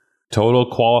 Total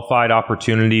qualified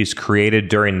opportunities created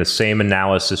during the same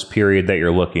analysis period that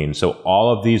you're looking. So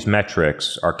all of these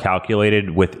metrics are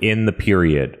calculated within the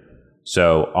period.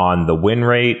 So on the win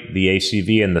rate, the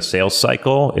ACV, and the sales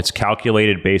cycle, it's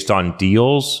calculated based on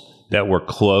deals that were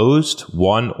closed,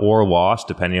 won or lost,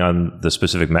 depending on the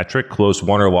specific metric, closed,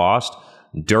 won or lost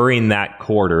during that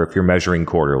quarter if you're measuring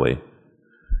quarterly.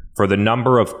 For the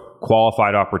number of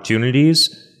qualified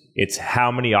opportunities, it's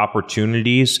how many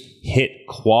opportunities hit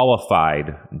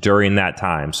qualified during that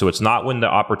time. So it's not when the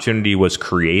opportunity was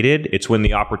created, it's when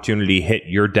the opportunity hit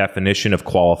your definition of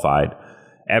qualified.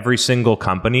 Every single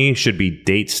company should be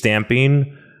date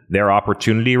stamping their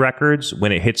opportunity records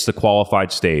when it hits the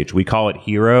qualified stage. We call it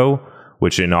hero,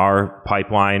 which in our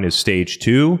pipeline is stage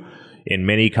 2. In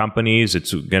many companies,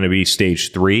 it's going to be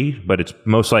stage 3, but it's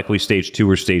most likely stage 2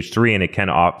 or stage 3, and it can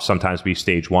sometimes be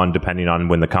stage 1, depending on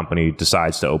when the company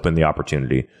decides to open the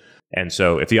opportunity. And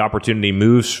so if the opportunity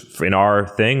moves in our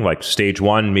thing, like stage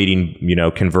 1, meeting,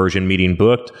 conversion meeting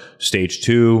booked, stage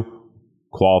 2,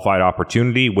 qualified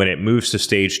opportunity, when it moves to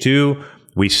stage 2,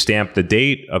 we stamp the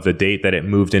date that it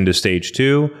moved into stage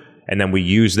 2, and then we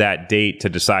use that date to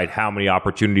decide how many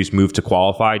opportunities move to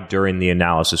qualified during the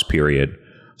analysis period.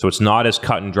 So it's not as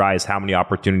cut and dry as how many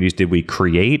opportunities did we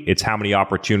create. It's how many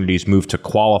opportunities moved to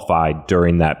qualified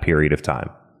during that period of time.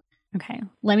 Okay.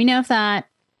 Let me know if that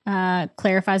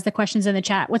clarifies the questions in the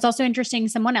chat. What's also interesting,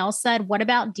 someone else said, what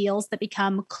about deals that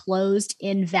become closed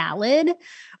invalid,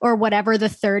 or whatever the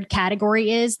third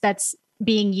category is that's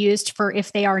being used for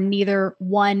if they are neither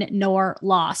won nor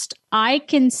lost? I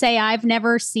can say I've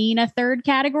never seen a third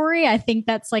category. I think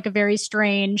that's like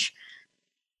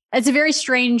it's a very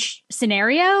strange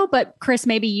scenario, but Chris,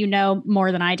 maybe you know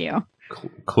more than I do.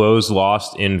 Closed,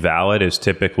 lost, invalid is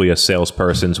typically a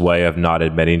salesperson's way of not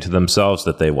admitting to themselves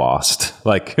that they lost.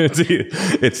 Like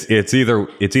it's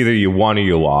either you won or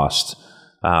you lost.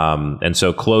 And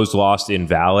so closed, lost,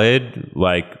 invalid,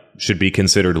 should be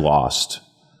considered lost.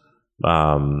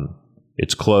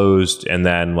 It's closed, and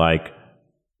then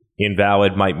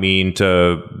invalid might mean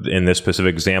in this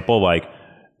specific example,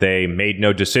 they made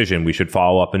no decision, we should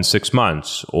follow up in 6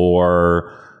 months,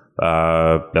 or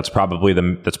that's probably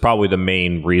the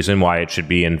main reason why it should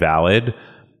be invalid.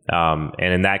 And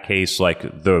in that case,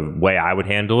 the way I would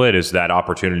handle it is that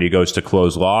opportunity goes to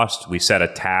close lost. We set a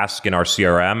task in our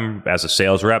CRM as a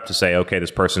sales rep to say, okay, this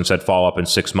person said follow up in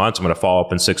 6 months. I'm going to follow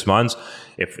up in 6 months.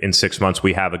 If in 6 months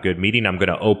we have a good meeting, I'm going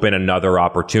to open another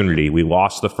opportunity. We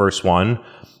lost the first one.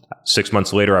 6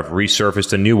 months later, I've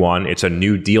resurfaced a new one. It's a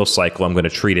new deal cycle. I'm going to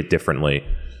treat it differently.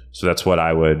 So that's what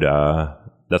I would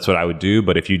do.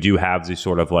 But if you do have these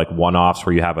sort of one-offs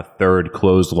where you have a third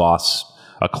closed loss,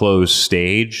 a closed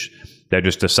stage, they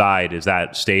just decide, is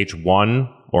that stage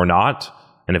 1 or not?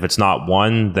 And if it's not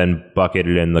 1, then bucket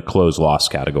it in the closed loss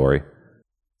category.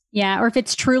 Yeah. Or if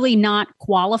it's truly not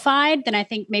qualified, then I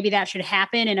think maybe that should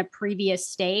happen in a previous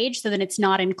stage, so that it's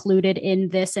not included in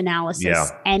this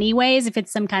analysis anyways. If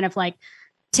it's some kind of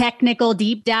technical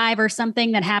deep dive or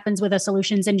something that happens with a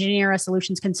solutions engineer, a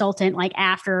solutions consultant,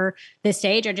 after this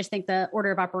stage, I just think the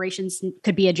order of operations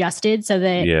could be adjusted so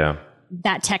that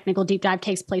that technical deep dive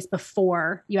takes place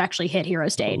before you actually hit hero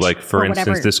stage. For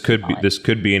instance, this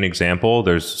could be an example.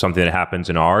 There's something that happens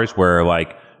in ours where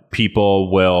people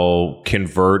will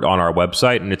convert on our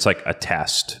website and it's a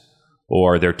test,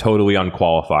 or they're totally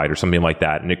unqualified or something like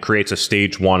that. And it creates a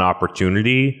stage 1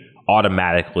 opportunity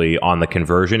automatically on the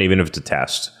conversion, even if it's a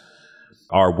test.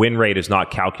 Our win rate is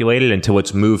not calculated until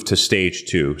it's moved to stage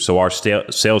 2. So our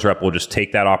sales rep will just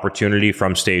take that opportunity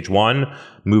from stage 1,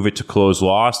 move it to close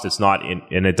lost. It's not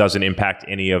and it doesn't impact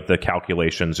any of the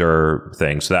calculations or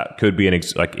things. So that could be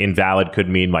invalid could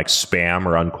mean spam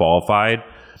or unqualified.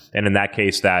 And in that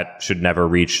case, that should never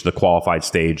reach the qualified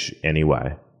stage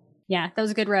anyway. Yeah, that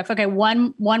was a good riff. Okay,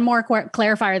 one more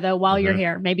clarifier, though, while you're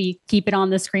here. Maybe keep it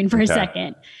on the screen for a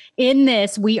second. In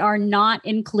this, we are not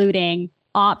including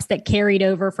ops that carried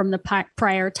over from the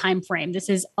prior time frame. This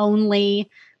is only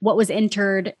what was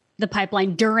entered the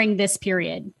pipeline during this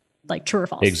period. True or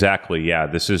false? Exactly. Yeah.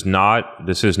 This is not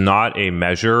a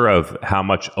measure of how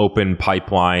much open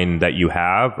pipeline that you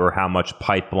have or how much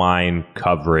pipeline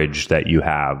coverage that you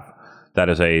have. That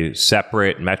is a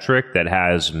separate metric that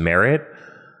has merit.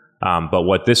 But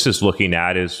what this is looking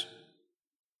at is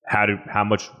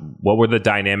what were the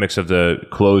dynamics of the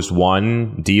closed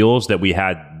won deals that we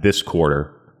had this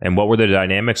quarter? And what were the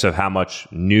dynamics of how much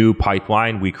new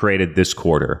pipeline we created this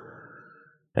quarter?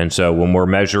 And so when we're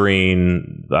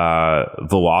measuring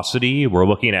velocity, we're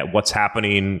looking at what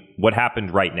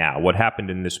happened right now, what happened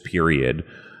in this period,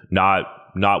 not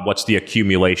what's the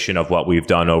accumulation of what we've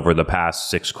done over the past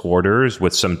 6 quarters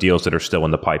with some deals that are still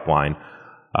in the pipeline.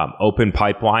 Open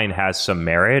pipeline has some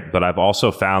merit, but I've also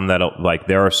found that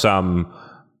there are some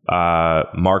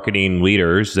marketing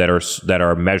leaders that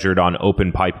are measured on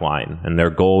open pipeline, and their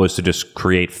goal is to just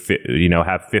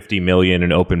have 50 million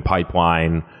in open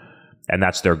pipeline. And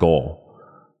that's their goal.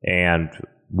 And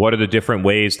what are the different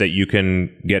ways that you can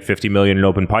get 50 million in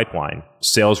open pipeline?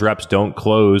 Sales reps don't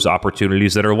close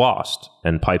opportunities that are lost,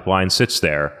 and pipeline sits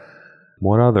there.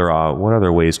 What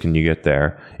other ways can you get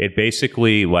there? It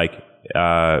basically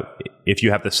if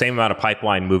you have the same amount of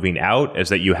pipeline moving out as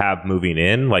that you have moving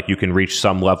in, you can reach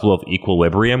some level of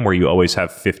equilibrium where you always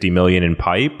have 50 million in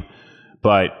pipe,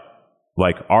 but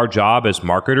like our job as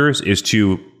marketers is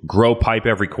to grow pipe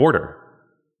every quarter,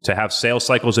 to have sales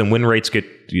cycles and win rates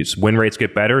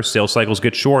get better, sales cycles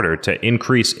get shorter, to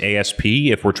increase ASP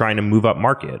if we're trying to move up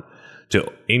market,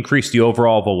 to increase the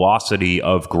overall velocity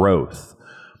of growth.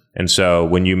 And so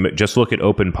when you just look at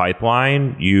open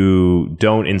pipeline, you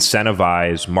don't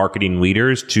incentivize marketing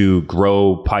leaders to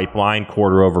grow pipeline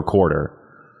quarter over quarter.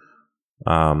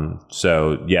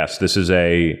 So yes, this is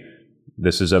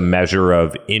a measure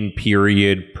of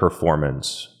in-period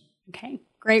performance. Okay,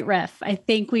 great riff. I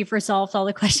think we've resolved all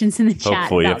the questions in the chat.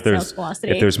 Hopefully, about sales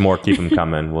velocity. If there's more, keep them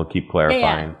coming. We'll keep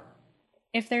clarifying. Yeah.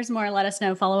 If there's more, let us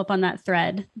know. Follow up on that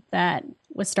thread that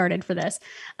was started for this.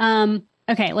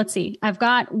 Okay, let's see. I've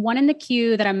got one in the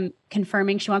queue that I'm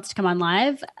confirming she wants to come on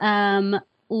live.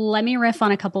 Let me riff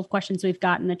on a couple of questions we've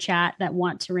got in the chat that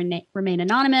want to remain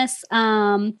anonymous.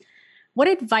 What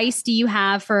advice do you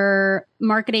have for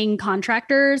marketing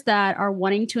contractors that are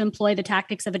wanting to employ the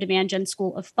tactics of a demand gen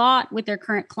school of thought with their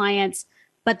current clients,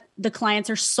 but the clients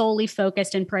are solely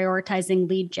focused in prioritizing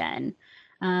lead gen?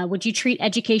 Would you treat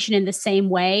education in the same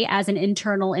way as an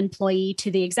internal employee to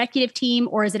the executive team,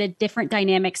 or is it a different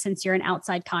dynamic since you're an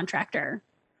outside contractor?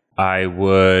 I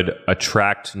would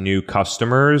attract new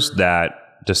customers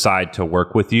that decide to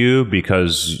work with you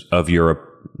because of your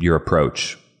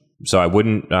approach. So I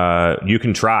wouldn't, you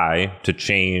can try to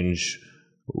change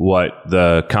what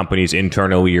the companies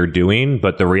internally are doing,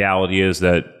 but the reality is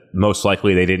that most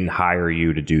likely they didn't hire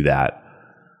you to do that.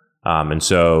 And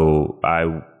so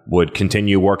I would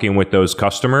continue working with those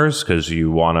customers because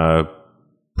you want to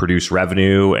produce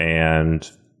revenue and,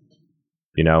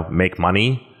 make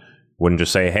money. Wouldn't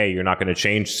just say, hey, you're not going to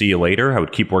change, see you later. I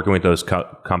would keep working with those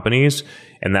companies.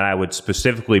 And then I would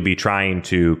specifically be trying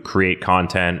to create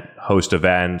content, host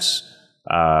events,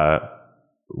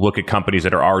 look at companies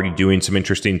that are already doing some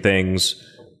interesting things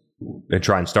and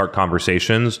try and start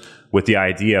conversations with the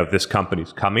idea of this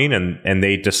company's coming and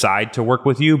they decide to work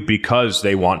with you because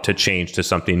they want to change to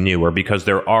something new or because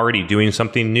they're already doing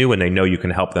something new and they know you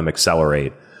can help them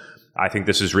accelerate. I think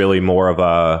this is really more of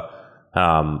a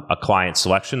client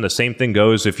selection. The same thing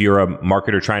goes if you're a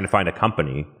marketer trying to find a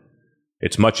company.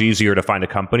 It's much easier to find a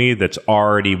company that's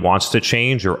already wants to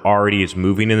change or already is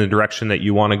moving in the direction that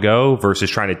you want to go versus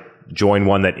trying to join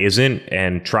one that isn't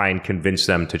and try and convince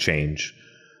them to change.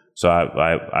 So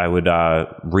I would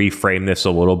reframe this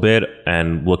a little bit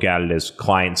and look at it as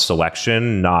client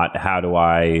selection, not how do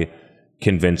I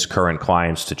convince current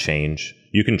clients to change.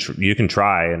 You can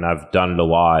try, and I've done it a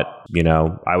lot.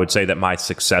 I would say that my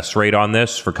success rate on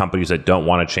this for companies that don't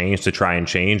want to change to try and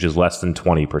change is less than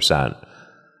 20%.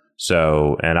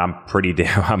 So, and I'm pretty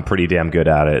damn good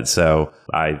at it. So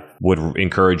I would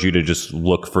encourage you to just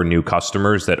look for new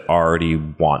customers that already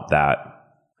want that.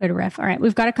 Good riff. All right.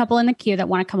 We've got a couple in the queue that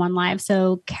want to come on live.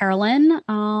 So Carolyn,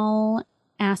 I'll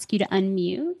ask you to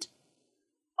unmute.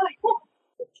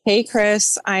 Hey,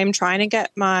 Chris, I'm trying to get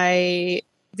my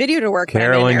video to work.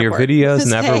 Carolyn, your video's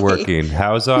never working.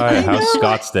 How's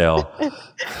Scottsdale?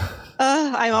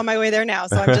 I'm on my way there now.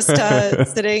 So I'm just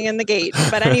sitting in the gate.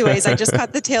 But anyways, I just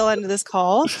caught the tail end of this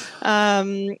call.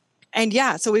 And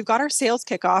yeah, so we've got our sales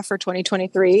kickoff for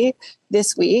 2023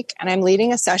 this week. And I'm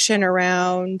leading a session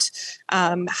around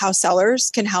how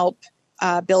sellers can help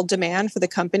build demand for the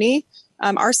company.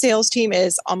 Our sales team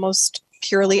is almost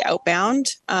purely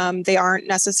outbound. They aren't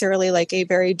necessarily like a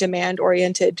very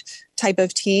demand-oriented type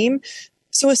of team.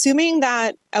 So assuming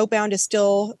that outbound is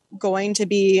still going to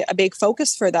be a big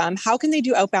focus for them, how can they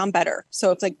do outbound better?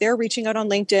 So if like they're reaching out on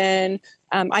LinkedIn,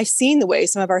 I've seen the way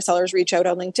some of our sellers reach out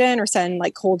on LinkedIn or send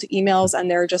like cold emails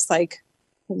and they're just like,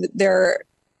 they're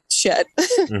shit,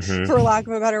 for lack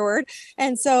of a better word.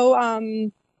 And so,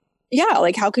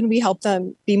 like how can we help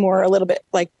them be a little bit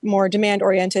like more demand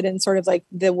oriented and sort of like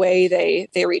the way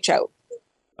they reach out?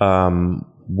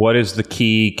 What is the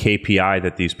key KPI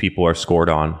that these people are scored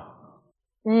on?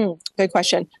 Good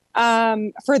question.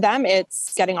 For them,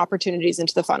 it's getting opportunities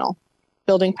into the funnel,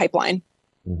 building pipeline.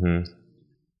 Mm-hmm.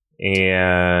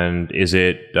 And is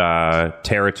it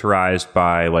territorialized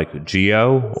by like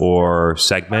geo or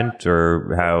segment,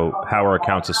 or how are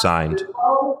accounts assigned?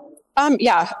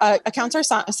 Accounts are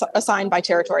assigned by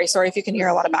territory. Sorry if you can hear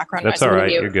a lot of background noise. That's all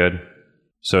right. You're good.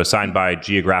 So assigned by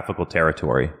geographical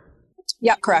territory.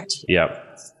 Yeah, correct.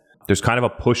 Yep. There's kind of a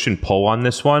push and pull on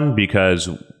this one because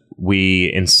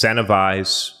we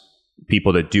incentivize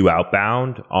people to do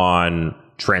outbound on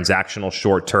transactional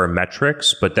short-term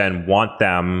metrics, but then want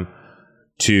them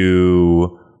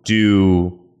to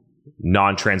do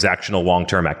non-transactional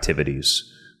long-term activities,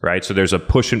 right? So there's a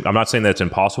push, and I'm not saying that it's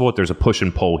impossible, but there's a push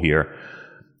and pull here.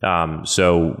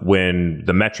 So when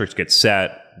the metrics get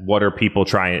set, what are people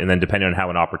trying, and then depending on how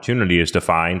an opportunity is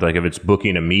defined, like if it's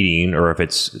booking a meeting or if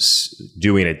it's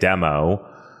doing a demo,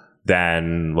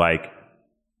 then like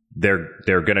they're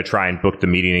going to try and book the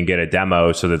meeting and get a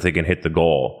demo so that they can hit the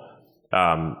goal.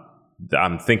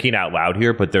 I'm thinking out loud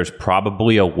here, but there's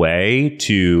probably a way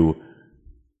to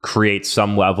create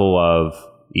some level of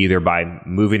either by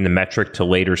moving the metric to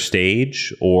later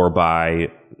stage or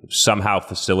by somehow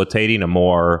facilitating a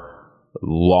more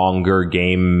longer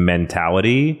game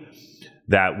mentality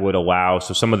that would allow,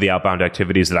 so some of the outbound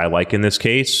activities that I like in this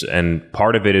case, and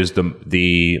part of it is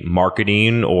the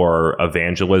marketing or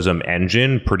evangelism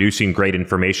engine producing great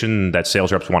information that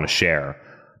sales reps want to share.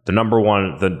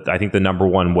 I think the number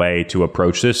one way to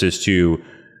approach this is to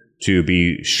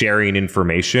be sharing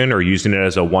information or using it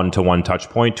as a one-to-one touch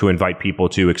point to invite people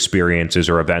to experiences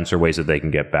or events or ways that they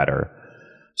can get better.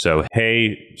 So,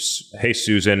 hey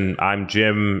Susan, I'm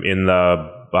Jim in the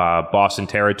Boston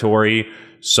territory.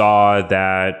 Saw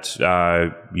that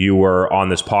you were on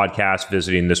this podcast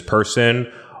visiting this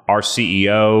person. Our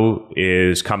CEO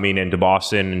is coming into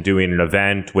Boston and doing an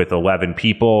event with 11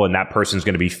 people, and that person's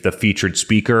going to be the featured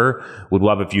speaker. Would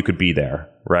love if you could be there,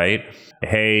 right?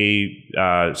 Hey,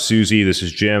 Susie, this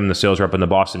is Jim, the sales rep in the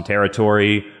Boston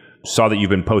territory. Saw that you've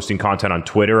been posting content on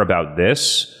Twitter about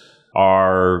this.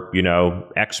 Our,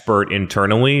 expert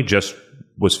internally just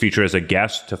was featured as a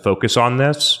guest to focus on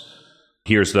this.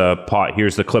 Here's the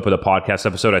clip of the podcast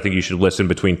episode. I think you should listen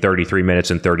between 33 minutes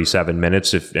and 37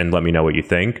 minutes and let me know what you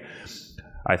think.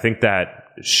 I think that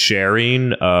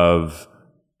sharing of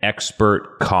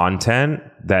expert content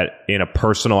that in a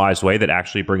personalized way that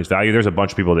actually brings value. There's a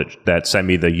bunch of people that send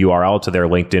me the URL to their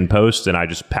LinkedIn post and I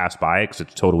just pass by it because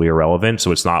it's totally irrelevant.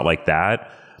 So it's not like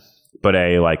that. But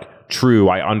true,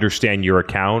 I understand your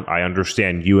account. I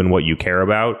understand you and what you care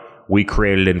about. We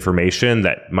created information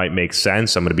that might make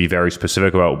sense. I'm going to be very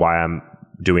specific about why I'm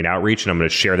doing outreach, and I'm going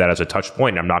to share that as a touch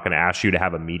point. And I'm not going to ask you to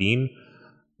have a meeting.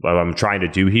 What I'm trying to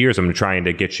do here is I'm trying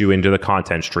to get you into the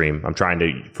content stream. I'm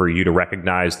trying for you to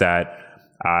recognize that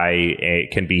I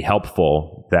can be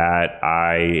helpful, that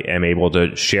I am able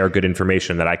to share good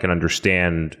information, that I can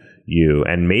understand you.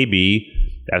 And maybe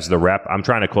as the rep, I'm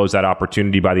trying to close that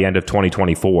opportunity by the end of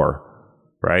 2024.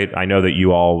 Right? I know that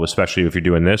you all, especially if you're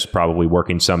doing this, probably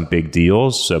working some big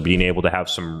deals. So being able to have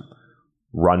some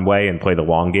runway and play the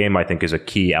long game, I think is a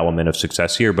key element of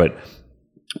success here. But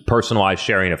personalized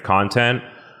sharing of content,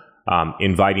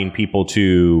 inviting people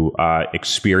to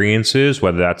experiences,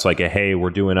 whether that's like hey, we're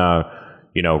doing a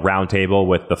roundtable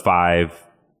with the 5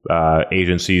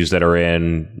 agencies that are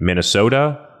in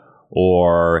Minnesota,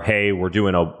 or hey, we're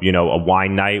doing a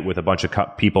wine night with a bunch of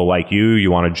people like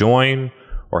you want to join.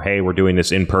 Or, hey, we're doing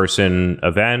this in-person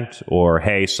event. Or,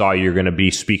 hey, saw you're going to be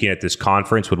speaking at this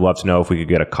conference. Would love to know if we could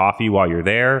get a coffee while you're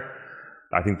there.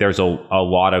 I think there's a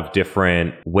lot of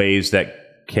different ways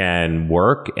that can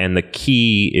work. And the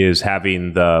key is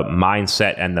having the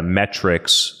mindset and the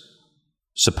metrics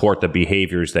support the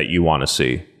behaviors that you want to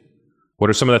see. What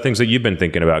are some of the things that you've been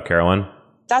thinking about, Carolyn?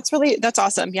 That's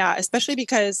awesome. Yeah, especially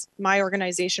because my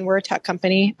organization, we're a tech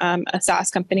company, a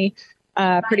SaaS company.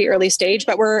 Pretty early stage,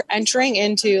 but we're entering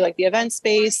into like the event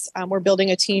space. We're building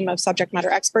a team of subject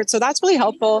matter experts. So that's really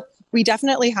helpful. We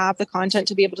definitely have the content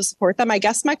to be able to support them. I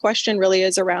guess my question really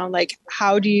is around like,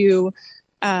 how do you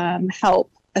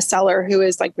help a seller who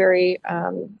is like very,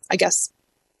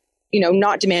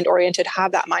 not demand oriented,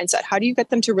 have that mindset? How do you get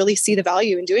them to really see the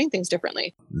value in doing things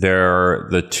differently? They're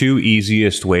the 2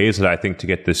 easiest ways that I think to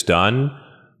get this done.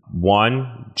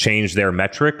 One, change their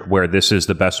metric where this is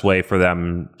the best way for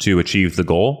them to achieve the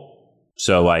goal.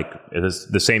 So like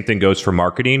the same thing goes for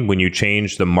marketing. When you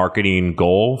change the marketing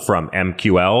goal from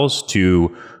MQLs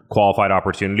to qualified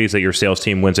opportunities that your sales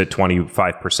team wins at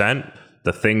 25%,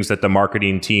 the things that the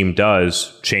marketing team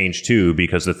does change too,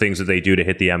 because the things that they do to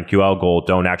hit the MQL goal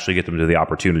don't actually get them to the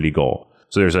opportunity goal.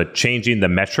 So there's a changing the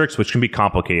metrics, which can be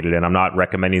complicated. And I'm not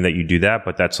recommending that you do that,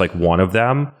 but that's like one of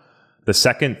them. The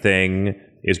second thing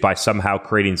is by somehow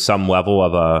creating some level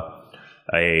of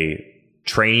a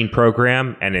training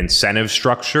program and incentive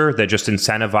structure that just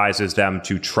incentivizes them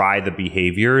to try the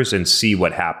behaviors and see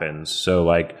what happens. So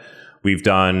like we've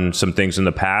done some things in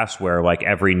the past where like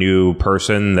every new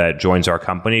person that joins our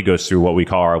company goes through what we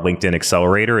call our LinkedIn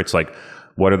Accelerator. It's like,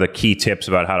 what are the key tips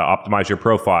about how to optimize your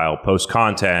profile, post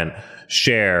content,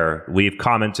 share, leave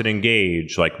comments and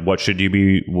engage? Like what should you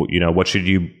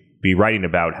be writing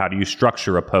about? How do you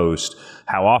structure a post?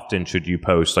 How often should you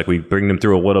post? Like we bring them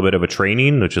through a little bit of a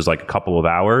training, which is like a couple of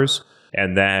hours.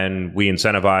 And then we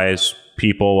incentivize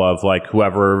people of like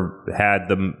whoever had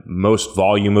the most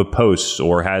volume of posts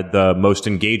or had the most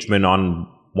engagement on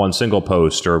one single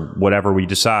post or whatever we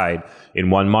decide in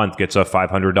 1 month gets a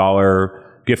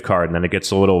 $500 gift card, and then it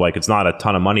gets a little, like, it's not a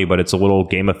ton of money, but it's a little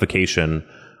gamification.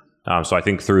 So I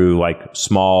think through like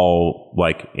small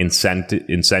like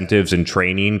incentives and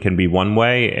training can be one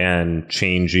way, and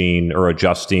changing or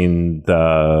adjusting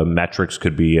the metrics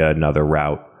could be another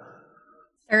route.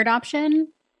 Third option,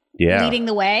 yeah, leading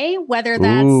the way, whether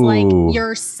that's like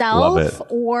yourself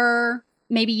or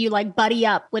maybe you like buddy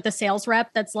up with a sales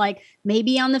rep that's like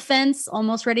maybe on the fence,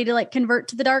 almost ready to like convert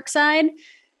to the dark side,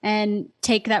 and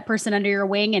take that person under your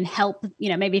wing and help,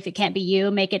 maybe if it can't be you,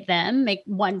 make it them, make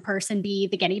one person be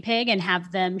the guinea pig and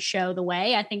have them show the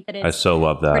way. I think that I so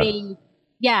love that.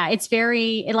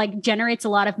 It like generates a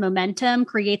lot of momentum,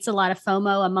 creates a lot of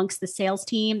FOMO amongst the sales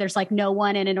team. There's like no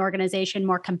one in an organization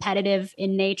more competitive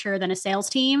in nature than a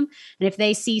sales team. And if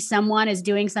they see someone is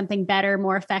doing something better,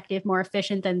 more effective, more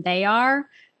efficient than they are,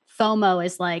 FOMO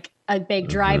is like a big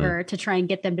driver to try and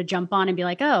get them to jump on and be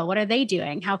like, oh, what are they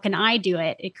doing? How can I do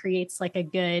it? It creates like a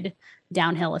good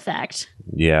downhill effect.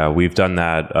 Yeah, we've done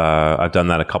that. I've done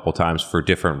that a couple times for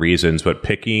different reasons, but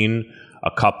picking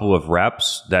a couple of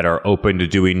reps that are open to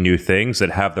doing new things,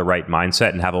 that have the right mindset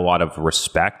and have a lot of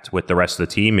respect with the rest of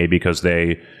the team, maybe because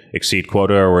they exceed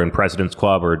quota or in President's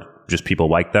Club or just people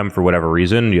like them for whatever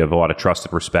reason. You have a lot of trust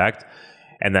and respect.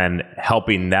 And then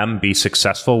helping them be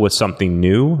successful with something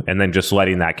new, and then just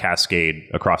letting that cascade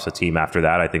across the team after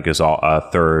that, I think is a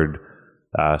third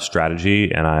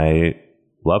strategy. And I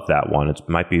love that one. It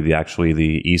might be actually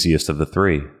the easiest of the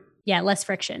three. Yeah, less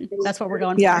friction. That's what we're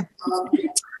going for.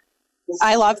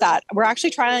 I love that. We're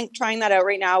actually trying that out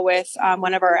right now with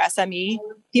one of our SME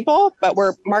people, but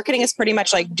marketing is pretty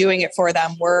much like doing it for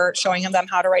them. We're showing them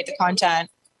how to write the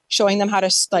content, showing them how to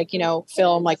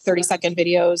film like 30-second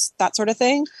videos, that sort of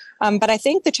thing. But I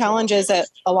think the challenge is that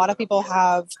a lot of people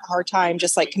have a hard time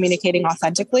just like communicating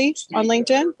authentically on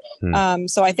LinkedIn.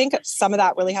 So I think some of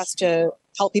that really has to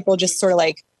help people just sort of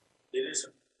like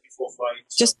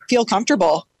just feel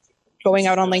comfortable going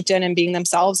out on LinkedIn and being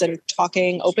themselves and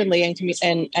talking openly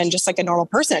and just like a normal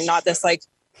person, not this like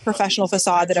professional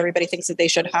facade that everybody thinks that they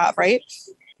should have, right?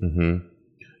 Mm-hmm.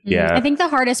 Yeah. I think the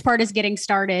hardest part is getting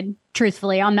started,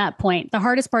 truthfully, on that point. The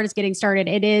hardest part is getting started.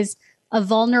 It is a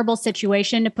vulnerable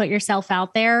situation to put yourself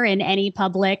out there in any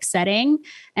public setting.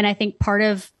 And I think part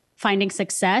of finding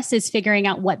success is figuring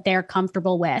out what they're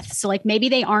comfortable with. So like maybe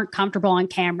they aren't comfortable on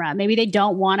camera. Maybe they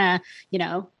don't want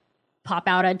to, pop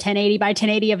out a 1080 by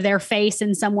 1080 of their face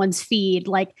in someone's feed.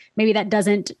 Like maybe that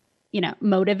doesn't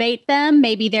motivate them.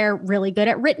 Maybe they're really good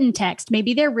at written text.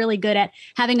 Maybe they're really good at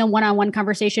having a one-on-one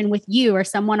conversation with you or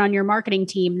someone on your marketing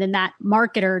team. Then that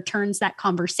marketer turns that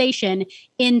conversation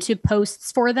into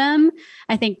posts for them.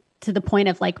 I think to the point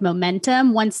of like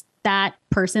momentum, once that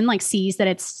person like sees that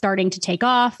it's starting to take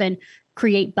off and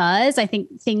create buzz, I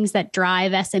think things that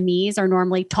drive SMEs are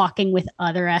normally talking with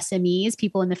other SMEs,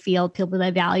 people in the field, people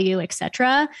they value,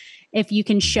 etc. If you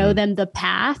can show them the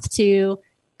path to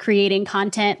creating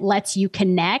content lets you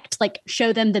connect, like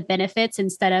show them the benefits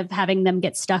instead of having them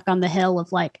get stuck on the hill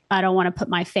of like, I don't want to put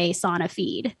my face on a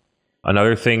feed.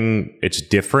 Another thing, it's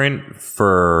different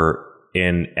for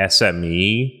an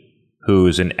SME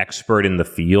who's an expert in the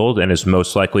field and is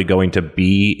most likely going to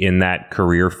be in that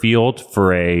career field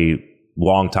for a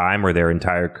long time or their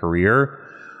entire career,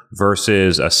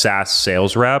 versus a SaaS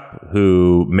sales rep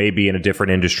who may be in a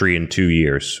different industry in 2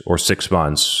 years or 6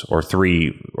 months or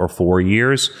 3 or 4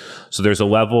 years. So there's a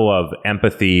level of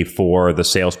empathy for the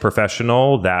sales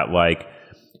professional that, like,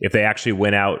 if they actually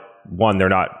went out, one, they're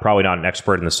probably not an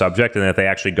expert in the subject, and if they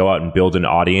actually go out and build an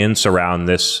audience around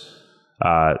this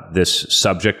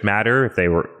subject matter, if they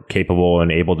were capable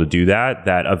and able to do that,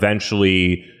 that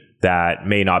eventually that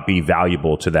may not be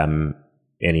valuable to them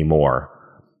anymore.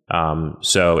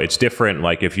 So it's different.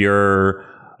 Like if you're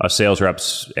a sales rep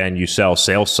and you sell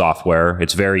sales software,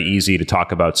 it's very easy to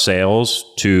talk about sales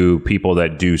to people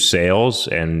that do sales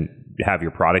and have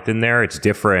your product in there. It's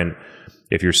different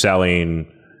if you're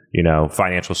selling,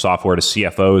 financial software to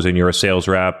CFOs and you're a sales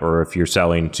rep, or if you're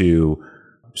selling to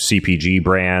CPG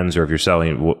brands, or if you're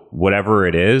selling whatever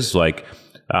it is. Like,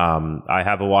 I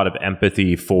have a lot of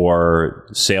empathy for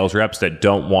sales reps that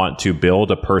don't want to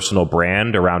build a personal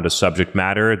brand around a subject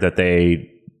matter that they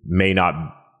may not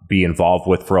be involved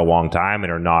with for a long time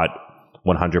and are not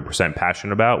 100%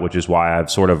 passionate about, which is why I've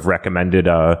sort of recommended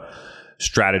a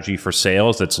strategy for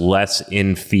sales that's less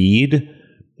in feed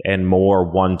and more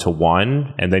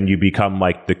one-to-one. And then you become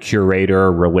like the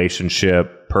curator,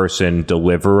 relationship person,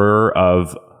 deliverer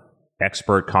of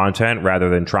expert content rather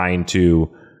than trying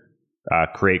to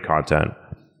create content.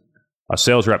 A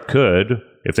sales rep could,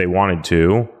 if they wanted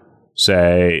to,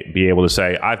 be able to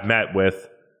say, I've met with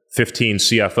 15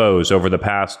 CFOs over the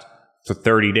past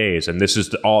 30 days, and this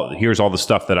is here's all the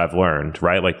stuff that I've learned,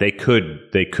 right? Like they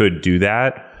could do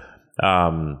that.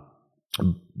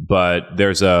 But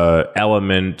there's a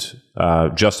element,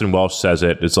 Justin Welsh says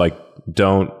it's like,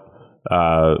 don't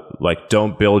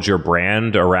build your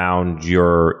brand around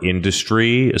your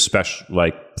industry, especially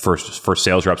like for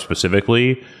sales reps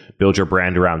specifically. Build your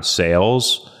brand around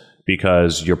sales,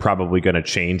 because you're probably going to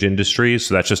change industries.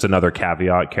 So that's just another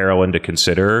caveat, Carolyn, to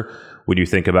consider when you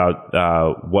think about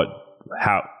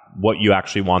what you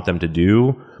actually want them to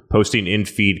do. Posting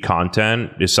in-feed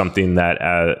content is something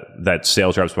that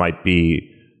sales reps might be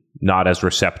not as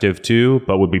receptive to,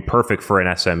 but would be perfect for an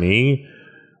SME,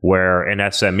 where an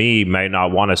SME might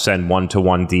not want to send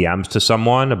one-to-one DMs to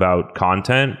someone about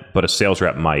content, but a sales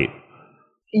rep might.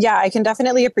 Yeah, I can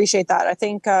definitely appreciate that. I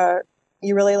think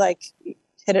you really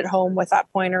hit it home with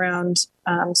that point around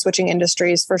switching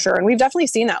industries for sure. And we've definitely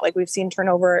seen that. Like we've seen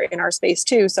turnover in our space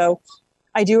too. So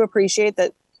I do appreciate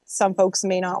that some folks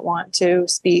may not want to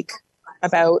speak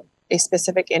about a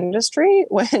specific industry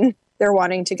when they're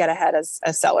wanting to get ahead as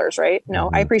sellers, right? No,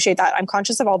 I appreciate that. I'm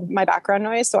conscious of all my background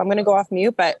noise, so I'm going to go off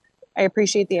mute, but I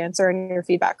appreciate the answer and your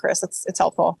feedback, Chris. It's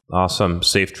helpful. Awesome.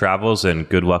 Safe travels and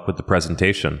good luck with the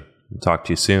presentation. I'll talk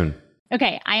to you soon.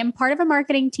 Okay, I am part of a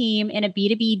marketing team in a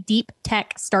B2B deep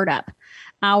tech startup.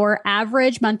 Our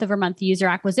average month-over-month user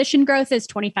acquisition growth is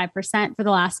 25% for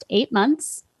the last 8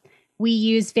 months. We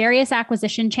use various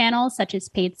acquisition channels such as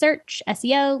paid search,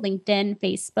 SEO, LinkedIn,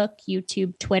 Facebook,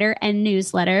 YouTube, Twitter, and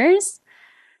newsletters.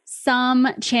 Some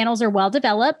channels are well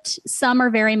developed. Some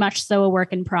are very much so a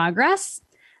work in progress.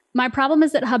 My problem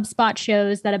is that HubSpot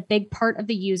shows that a big part of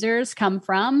the users come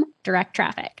from direct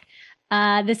traffic.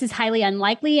 This is highly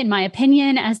unlikely, in my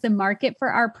opinion, as the market for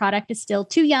our product is still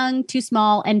too young, too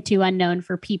small, and too unknown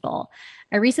for people.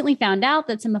 I recently found out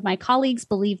that some of my colleagues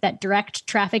believe that direct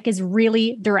traffic is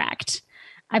really direct.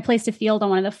 I placed a field on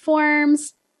one of the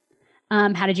forums.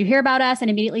 How did you hear about us? And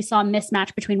immediately saw a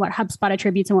mismatch between what HubSpot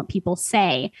attributes and what people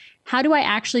say. How do I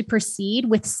actually proceed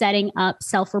with setting up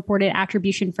self-reported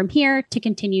attribution from here to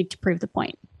continue to prove the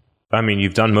point? I mean,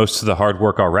 you've done most of the hard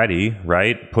work already,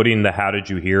 right? Putting the "How did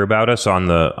you hear about us" on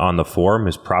the forum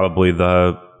is probably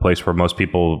the place where most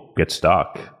people get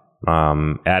stuck.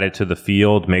 Add it to the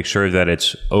field. Make sure that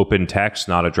it's open text,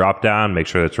 not a drop down. Make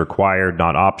sure that it's required,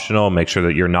 not optional. Make sure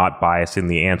that you're not biasing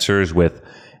the answers with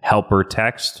helper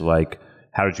text, like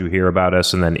 "How did you hear about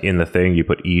us?" And then in the thing you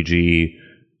put e.g.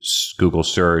 Google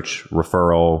search,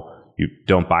 referral. You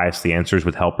don't bias the answers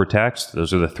with helper text.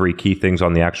 Those are the 3 key things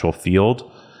on the actual field.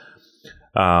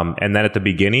 And then at the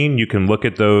beginning, you can look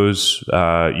at those,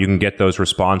 you can get those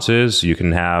responses. You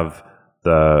can have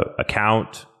the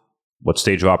account, what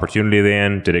stage of opportunity are they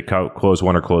in? Did it close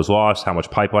won or close lost? How much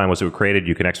pipeline was it created?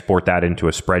 You can export that into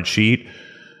a spreadsheet.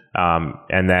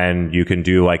 And then you can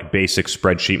do like basic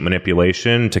spreadsheet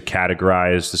manipulation to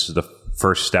categorize. This is the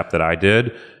first step that I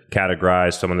did.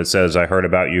 Categorize someone that says, "I heard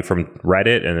about you from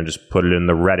Reddit," and then just put it in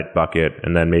the Reddit bucket.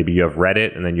 And then maybe you have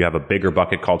Reddit, and then you have a bigger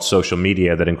bucket called social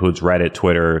media that includes Reddit,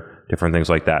 Twitter, different things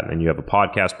like that. And then you have a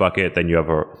podcast bucket, then you have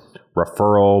a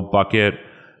referral bucket,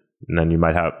 and then you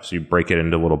might have, so you break it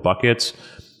into little buckets.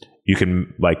 You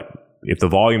can, like, if the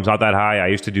volume's not that high, I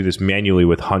used to do this manually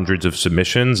with hundreds of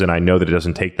submissions, and I know that it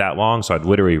doesn't take that long. So I'd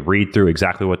literally read through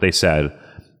exactly what they said,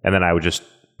 and then I would just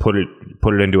put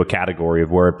it into a category of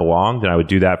where it belonged. And I would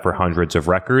do that for hundreds of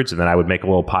records. And then I would make a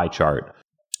little pie chart.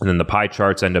 And then the pie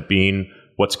charts end up being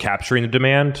what's capturing the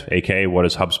demand, aka what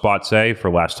does HubSpot say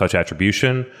for last touch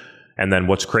attribution? And then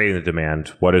what's creating the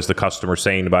demand? What is the customer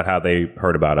saying about how they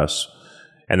heard about us?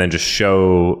 And then just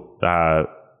show,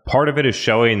 part of it is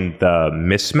showing the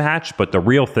mismatch, but the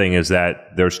real thing is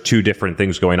that there's 2 different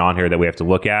things going on here that we have to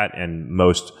look at. And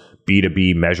most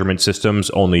B2B measurement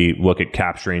systems only look at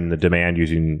capturing the demand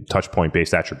using touchpoint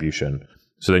based attribution.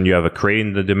 So then you have a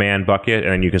creating the demand bucket,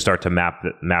 and then you can start to map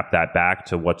that back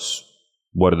to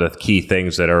what are the key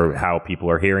things that are how people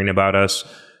are hearing about us.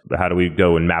 How do we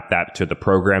go and map that to the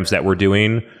programs that we're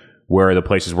doing? Where are the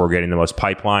places where we're getting the most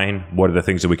pipeline? What are the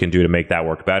things that we can do to make that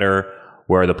work better?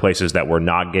 Where are the places that we're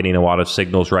not getting a lot of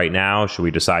signals right now? Should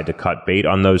we decide to cut bait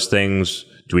on those things?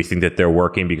 Do we think that they're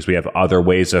working because we have other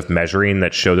ways of measuring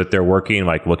that show that they're working,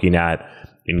 like looking at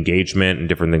engagement and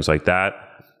different things like that?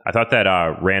 I thought that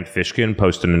Rand Fishkin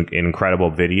posted an incredible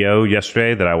video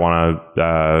yesterday that I want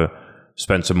to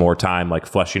spend some more time like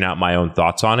fleshing out my own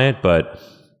thoughts on it. But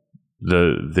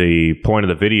the point of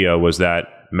the video was that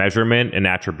measurement and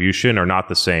attribution are not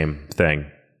the same thing.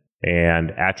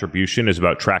 And attribution is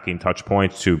about tracking touch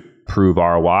points to prove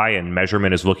ROI, and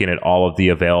measurement is looking at all of the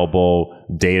available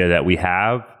data that we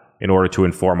have in order to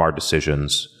inform our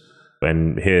decisions.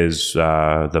 And his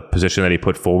the position that he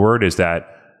put forward is that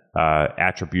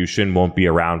attribution won't be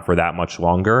around for that much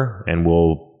longer, and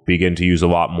we'll begin to use a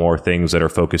lot more things that are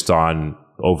focused on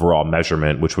overall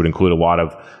measurement, which would include a lot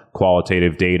of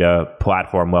qualitative data,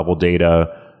 platform level data,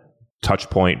 touch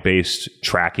point based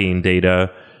tracking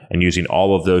data, and using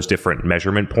all of those different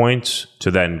measurement points to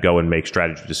then go and make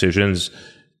strategy decisions,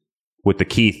 with the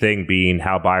key thing being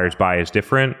how buyers buy is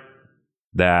different,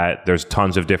 that there's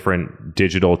tons of different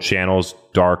digital channels,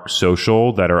 dark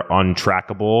social, that are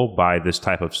untrackable by this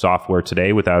type of software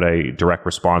today without a direct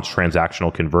response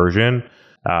transactional conversion.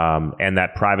 And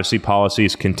that privacy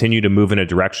policies continue to move in a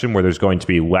direction where there's going to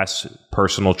be less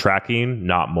personal tracking,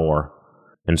 not more.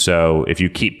 And so if you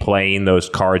keep playing those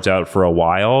cards out for a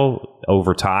while,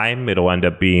 over time, it'll end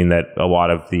up being that a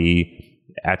lot of the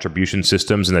attribution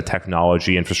systems and the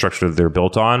technology infrastructure that they're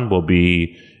built on will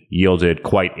be yielded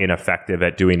quite ineffective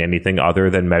at doing anything other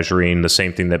than measuring the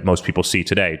same thing that most people see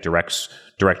today: direct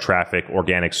traffic,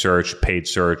 organic search, paid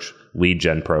search, lead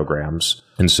gen programs.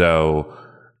 And so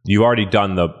you've already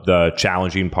done the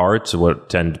challenging parts, where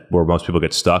most people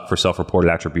get stuck for self-reported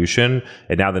attribution.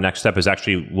 And now the next step is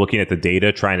actually looking at the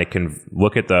data, trying to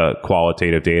look at the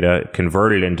qualitative data,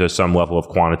 convert it into some level of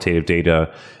quantitative data,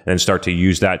 and then start to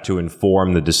use that to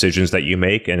inform the decisions that you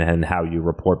make and how you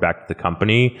report back to the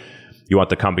company. You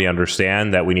want the company to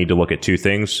understand that we need to look at two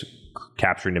things: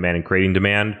 capturing demand and creating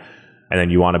demand. And then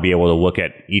you want to be able to look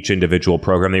at each individual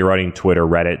program that you're running, Twitter,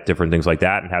 Reddit, different things like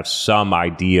that, and have some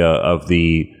idea of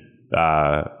the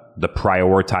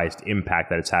prioritized impact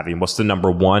that it's having. What's the number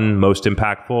one most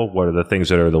impactful? What are the things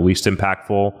that are the least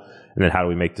impactful? And then how do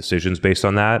we make decisions based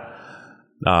on that?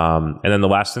 And then the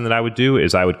last thing that I would do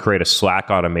is I would create a Slack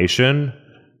automation,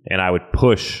 and I would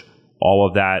push all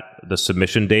of that, the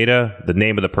submission data, the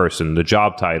name of the person, the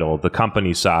job title, the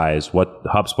company size, what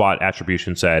HubSpot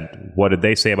attribution said, what did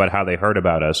they say about how they heard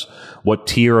about us, what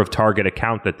tier of target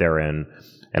account that they're in.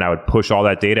 And I would push all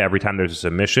that data every time there's a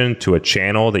submission to a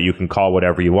channel that you can call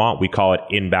whatever you want. We call it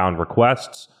inbound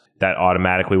requests. That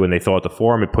automatically, when they fill out the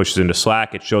form, it pushes into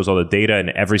Slack, it shows all the data, and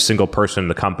every single person in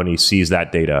the company sees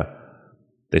that data.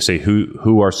 They say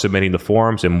who are submitting the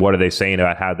forms and what are they saying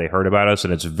about how they heard about us.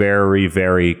 And it's very,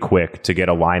 very quick to get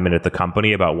alignment at the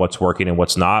company about what's working and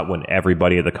what's not, when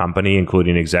everybody at the company,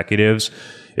 including executives,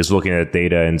 is looking at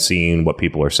data and seeing what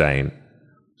people are saying.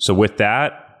 So with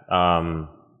that,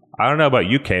 I don't know about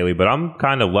you, Kaylee, but I'm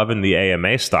kind of loving the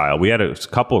AMA style. We had a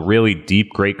couple of really deep,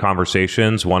 great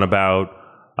conversations. One about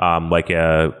like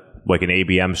an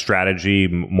ABM strategy,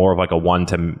 more of like a one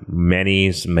to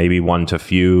many, maybe one to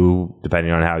few,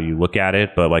 depending on how you look at it,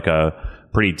 but like a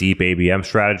pretty deep ABM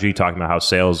strategy, talking about how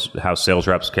sales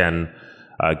reps can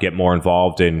get more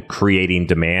involved in creating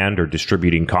demand or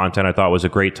distributing content, I thought was a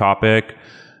great topic.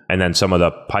 And then some of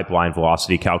the pipeline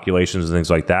velocity calculations and things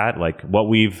like that. Like what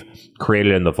we've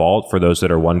created in the Vault, for those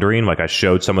that are wondering, like I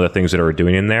showed some of the things that are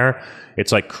doing in there.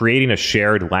 It's like creating a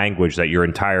shared language that your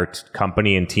entire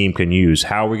company and team can use.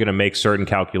 How are we going to make certain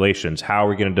calculations? How are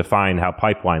we going to define how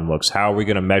pipeline looks? How are we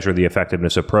going to measure the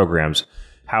effectiveness of programs?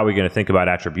 How are we going to think about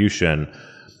attribution?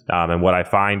 And what I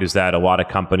find is that a lot of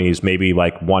companies, maybe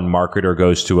like one marketer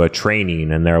goes to a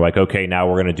training and they're like, okay, now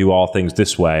we're going to do all things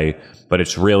this way. But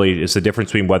it's the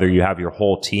difference between whether you have your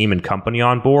whole team and company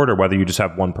on board or whether you just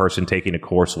have one person taking a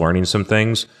course, learning some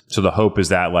things. So the hope is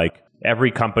that like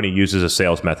every company uses a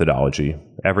sales methodology.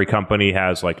 Every company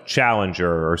has like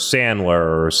Challenger or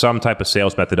Sandler or some type of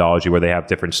sales methodology where they have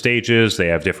different stages. They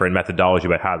have different methodology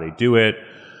about how they do it.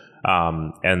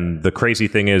 And the crazy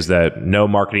thing is that no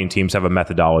marketing teams have a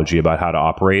methodology about how to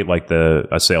operate like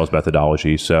a sales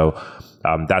methodology. So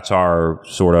that's our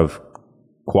sort of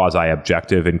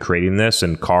quasi-objective in creating this.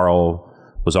 And Carl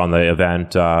was on the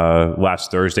event last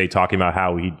Thursday talking about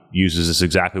how he uses this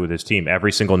exactly with his team.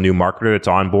 Every single new marketer that's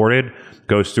onboarded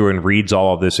goes through and reads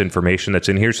all of this information that's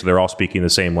in here, so they're all speaking the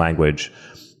same language.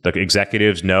 The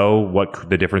executives know what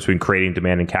the difference between creating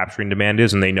demand and capturing demand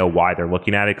is, and they know why they're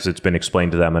looking at it because it's been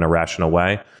explained to them in a rational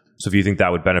way. So if you think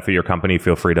that would benefit your company,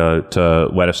 feel free to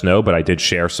let us know. But I did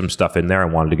share some stuff in there.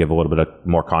 I wanted to give a little bit of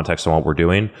more context on what we're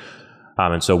doing.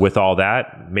 And so with all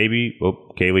that, maybe,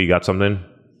 Kaylee, you got something?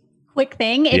 Quick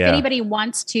thing. If anybody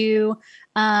wants to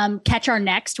catch our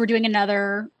next, we're doing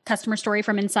another customer story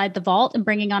from inside the Vault and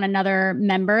bringing on another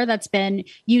member that's been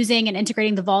using and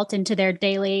integrating the Vault into their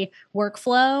daily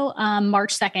workflow.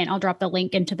 March 2nd, I'll drop the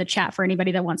link into the chat for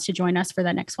anybody that wants to join us for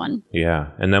that next one. Yeah.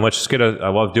 And then let's just I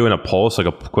love doing a pulse, like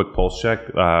a quick pulse check.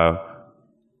 AMA,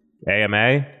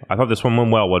 I thought this one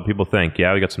went well. What do people think?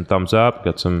 Yeah, we got some thumbs up,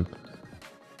 got some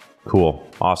cool.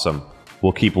 Awesome.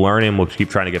 We'll keep learning. We'll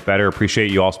keep trying to get better. Appreciate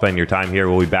you all spending your time here.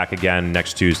 We'll be back again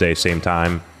next Tuesday, same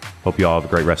time. Hope you all have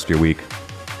a great rest of your week.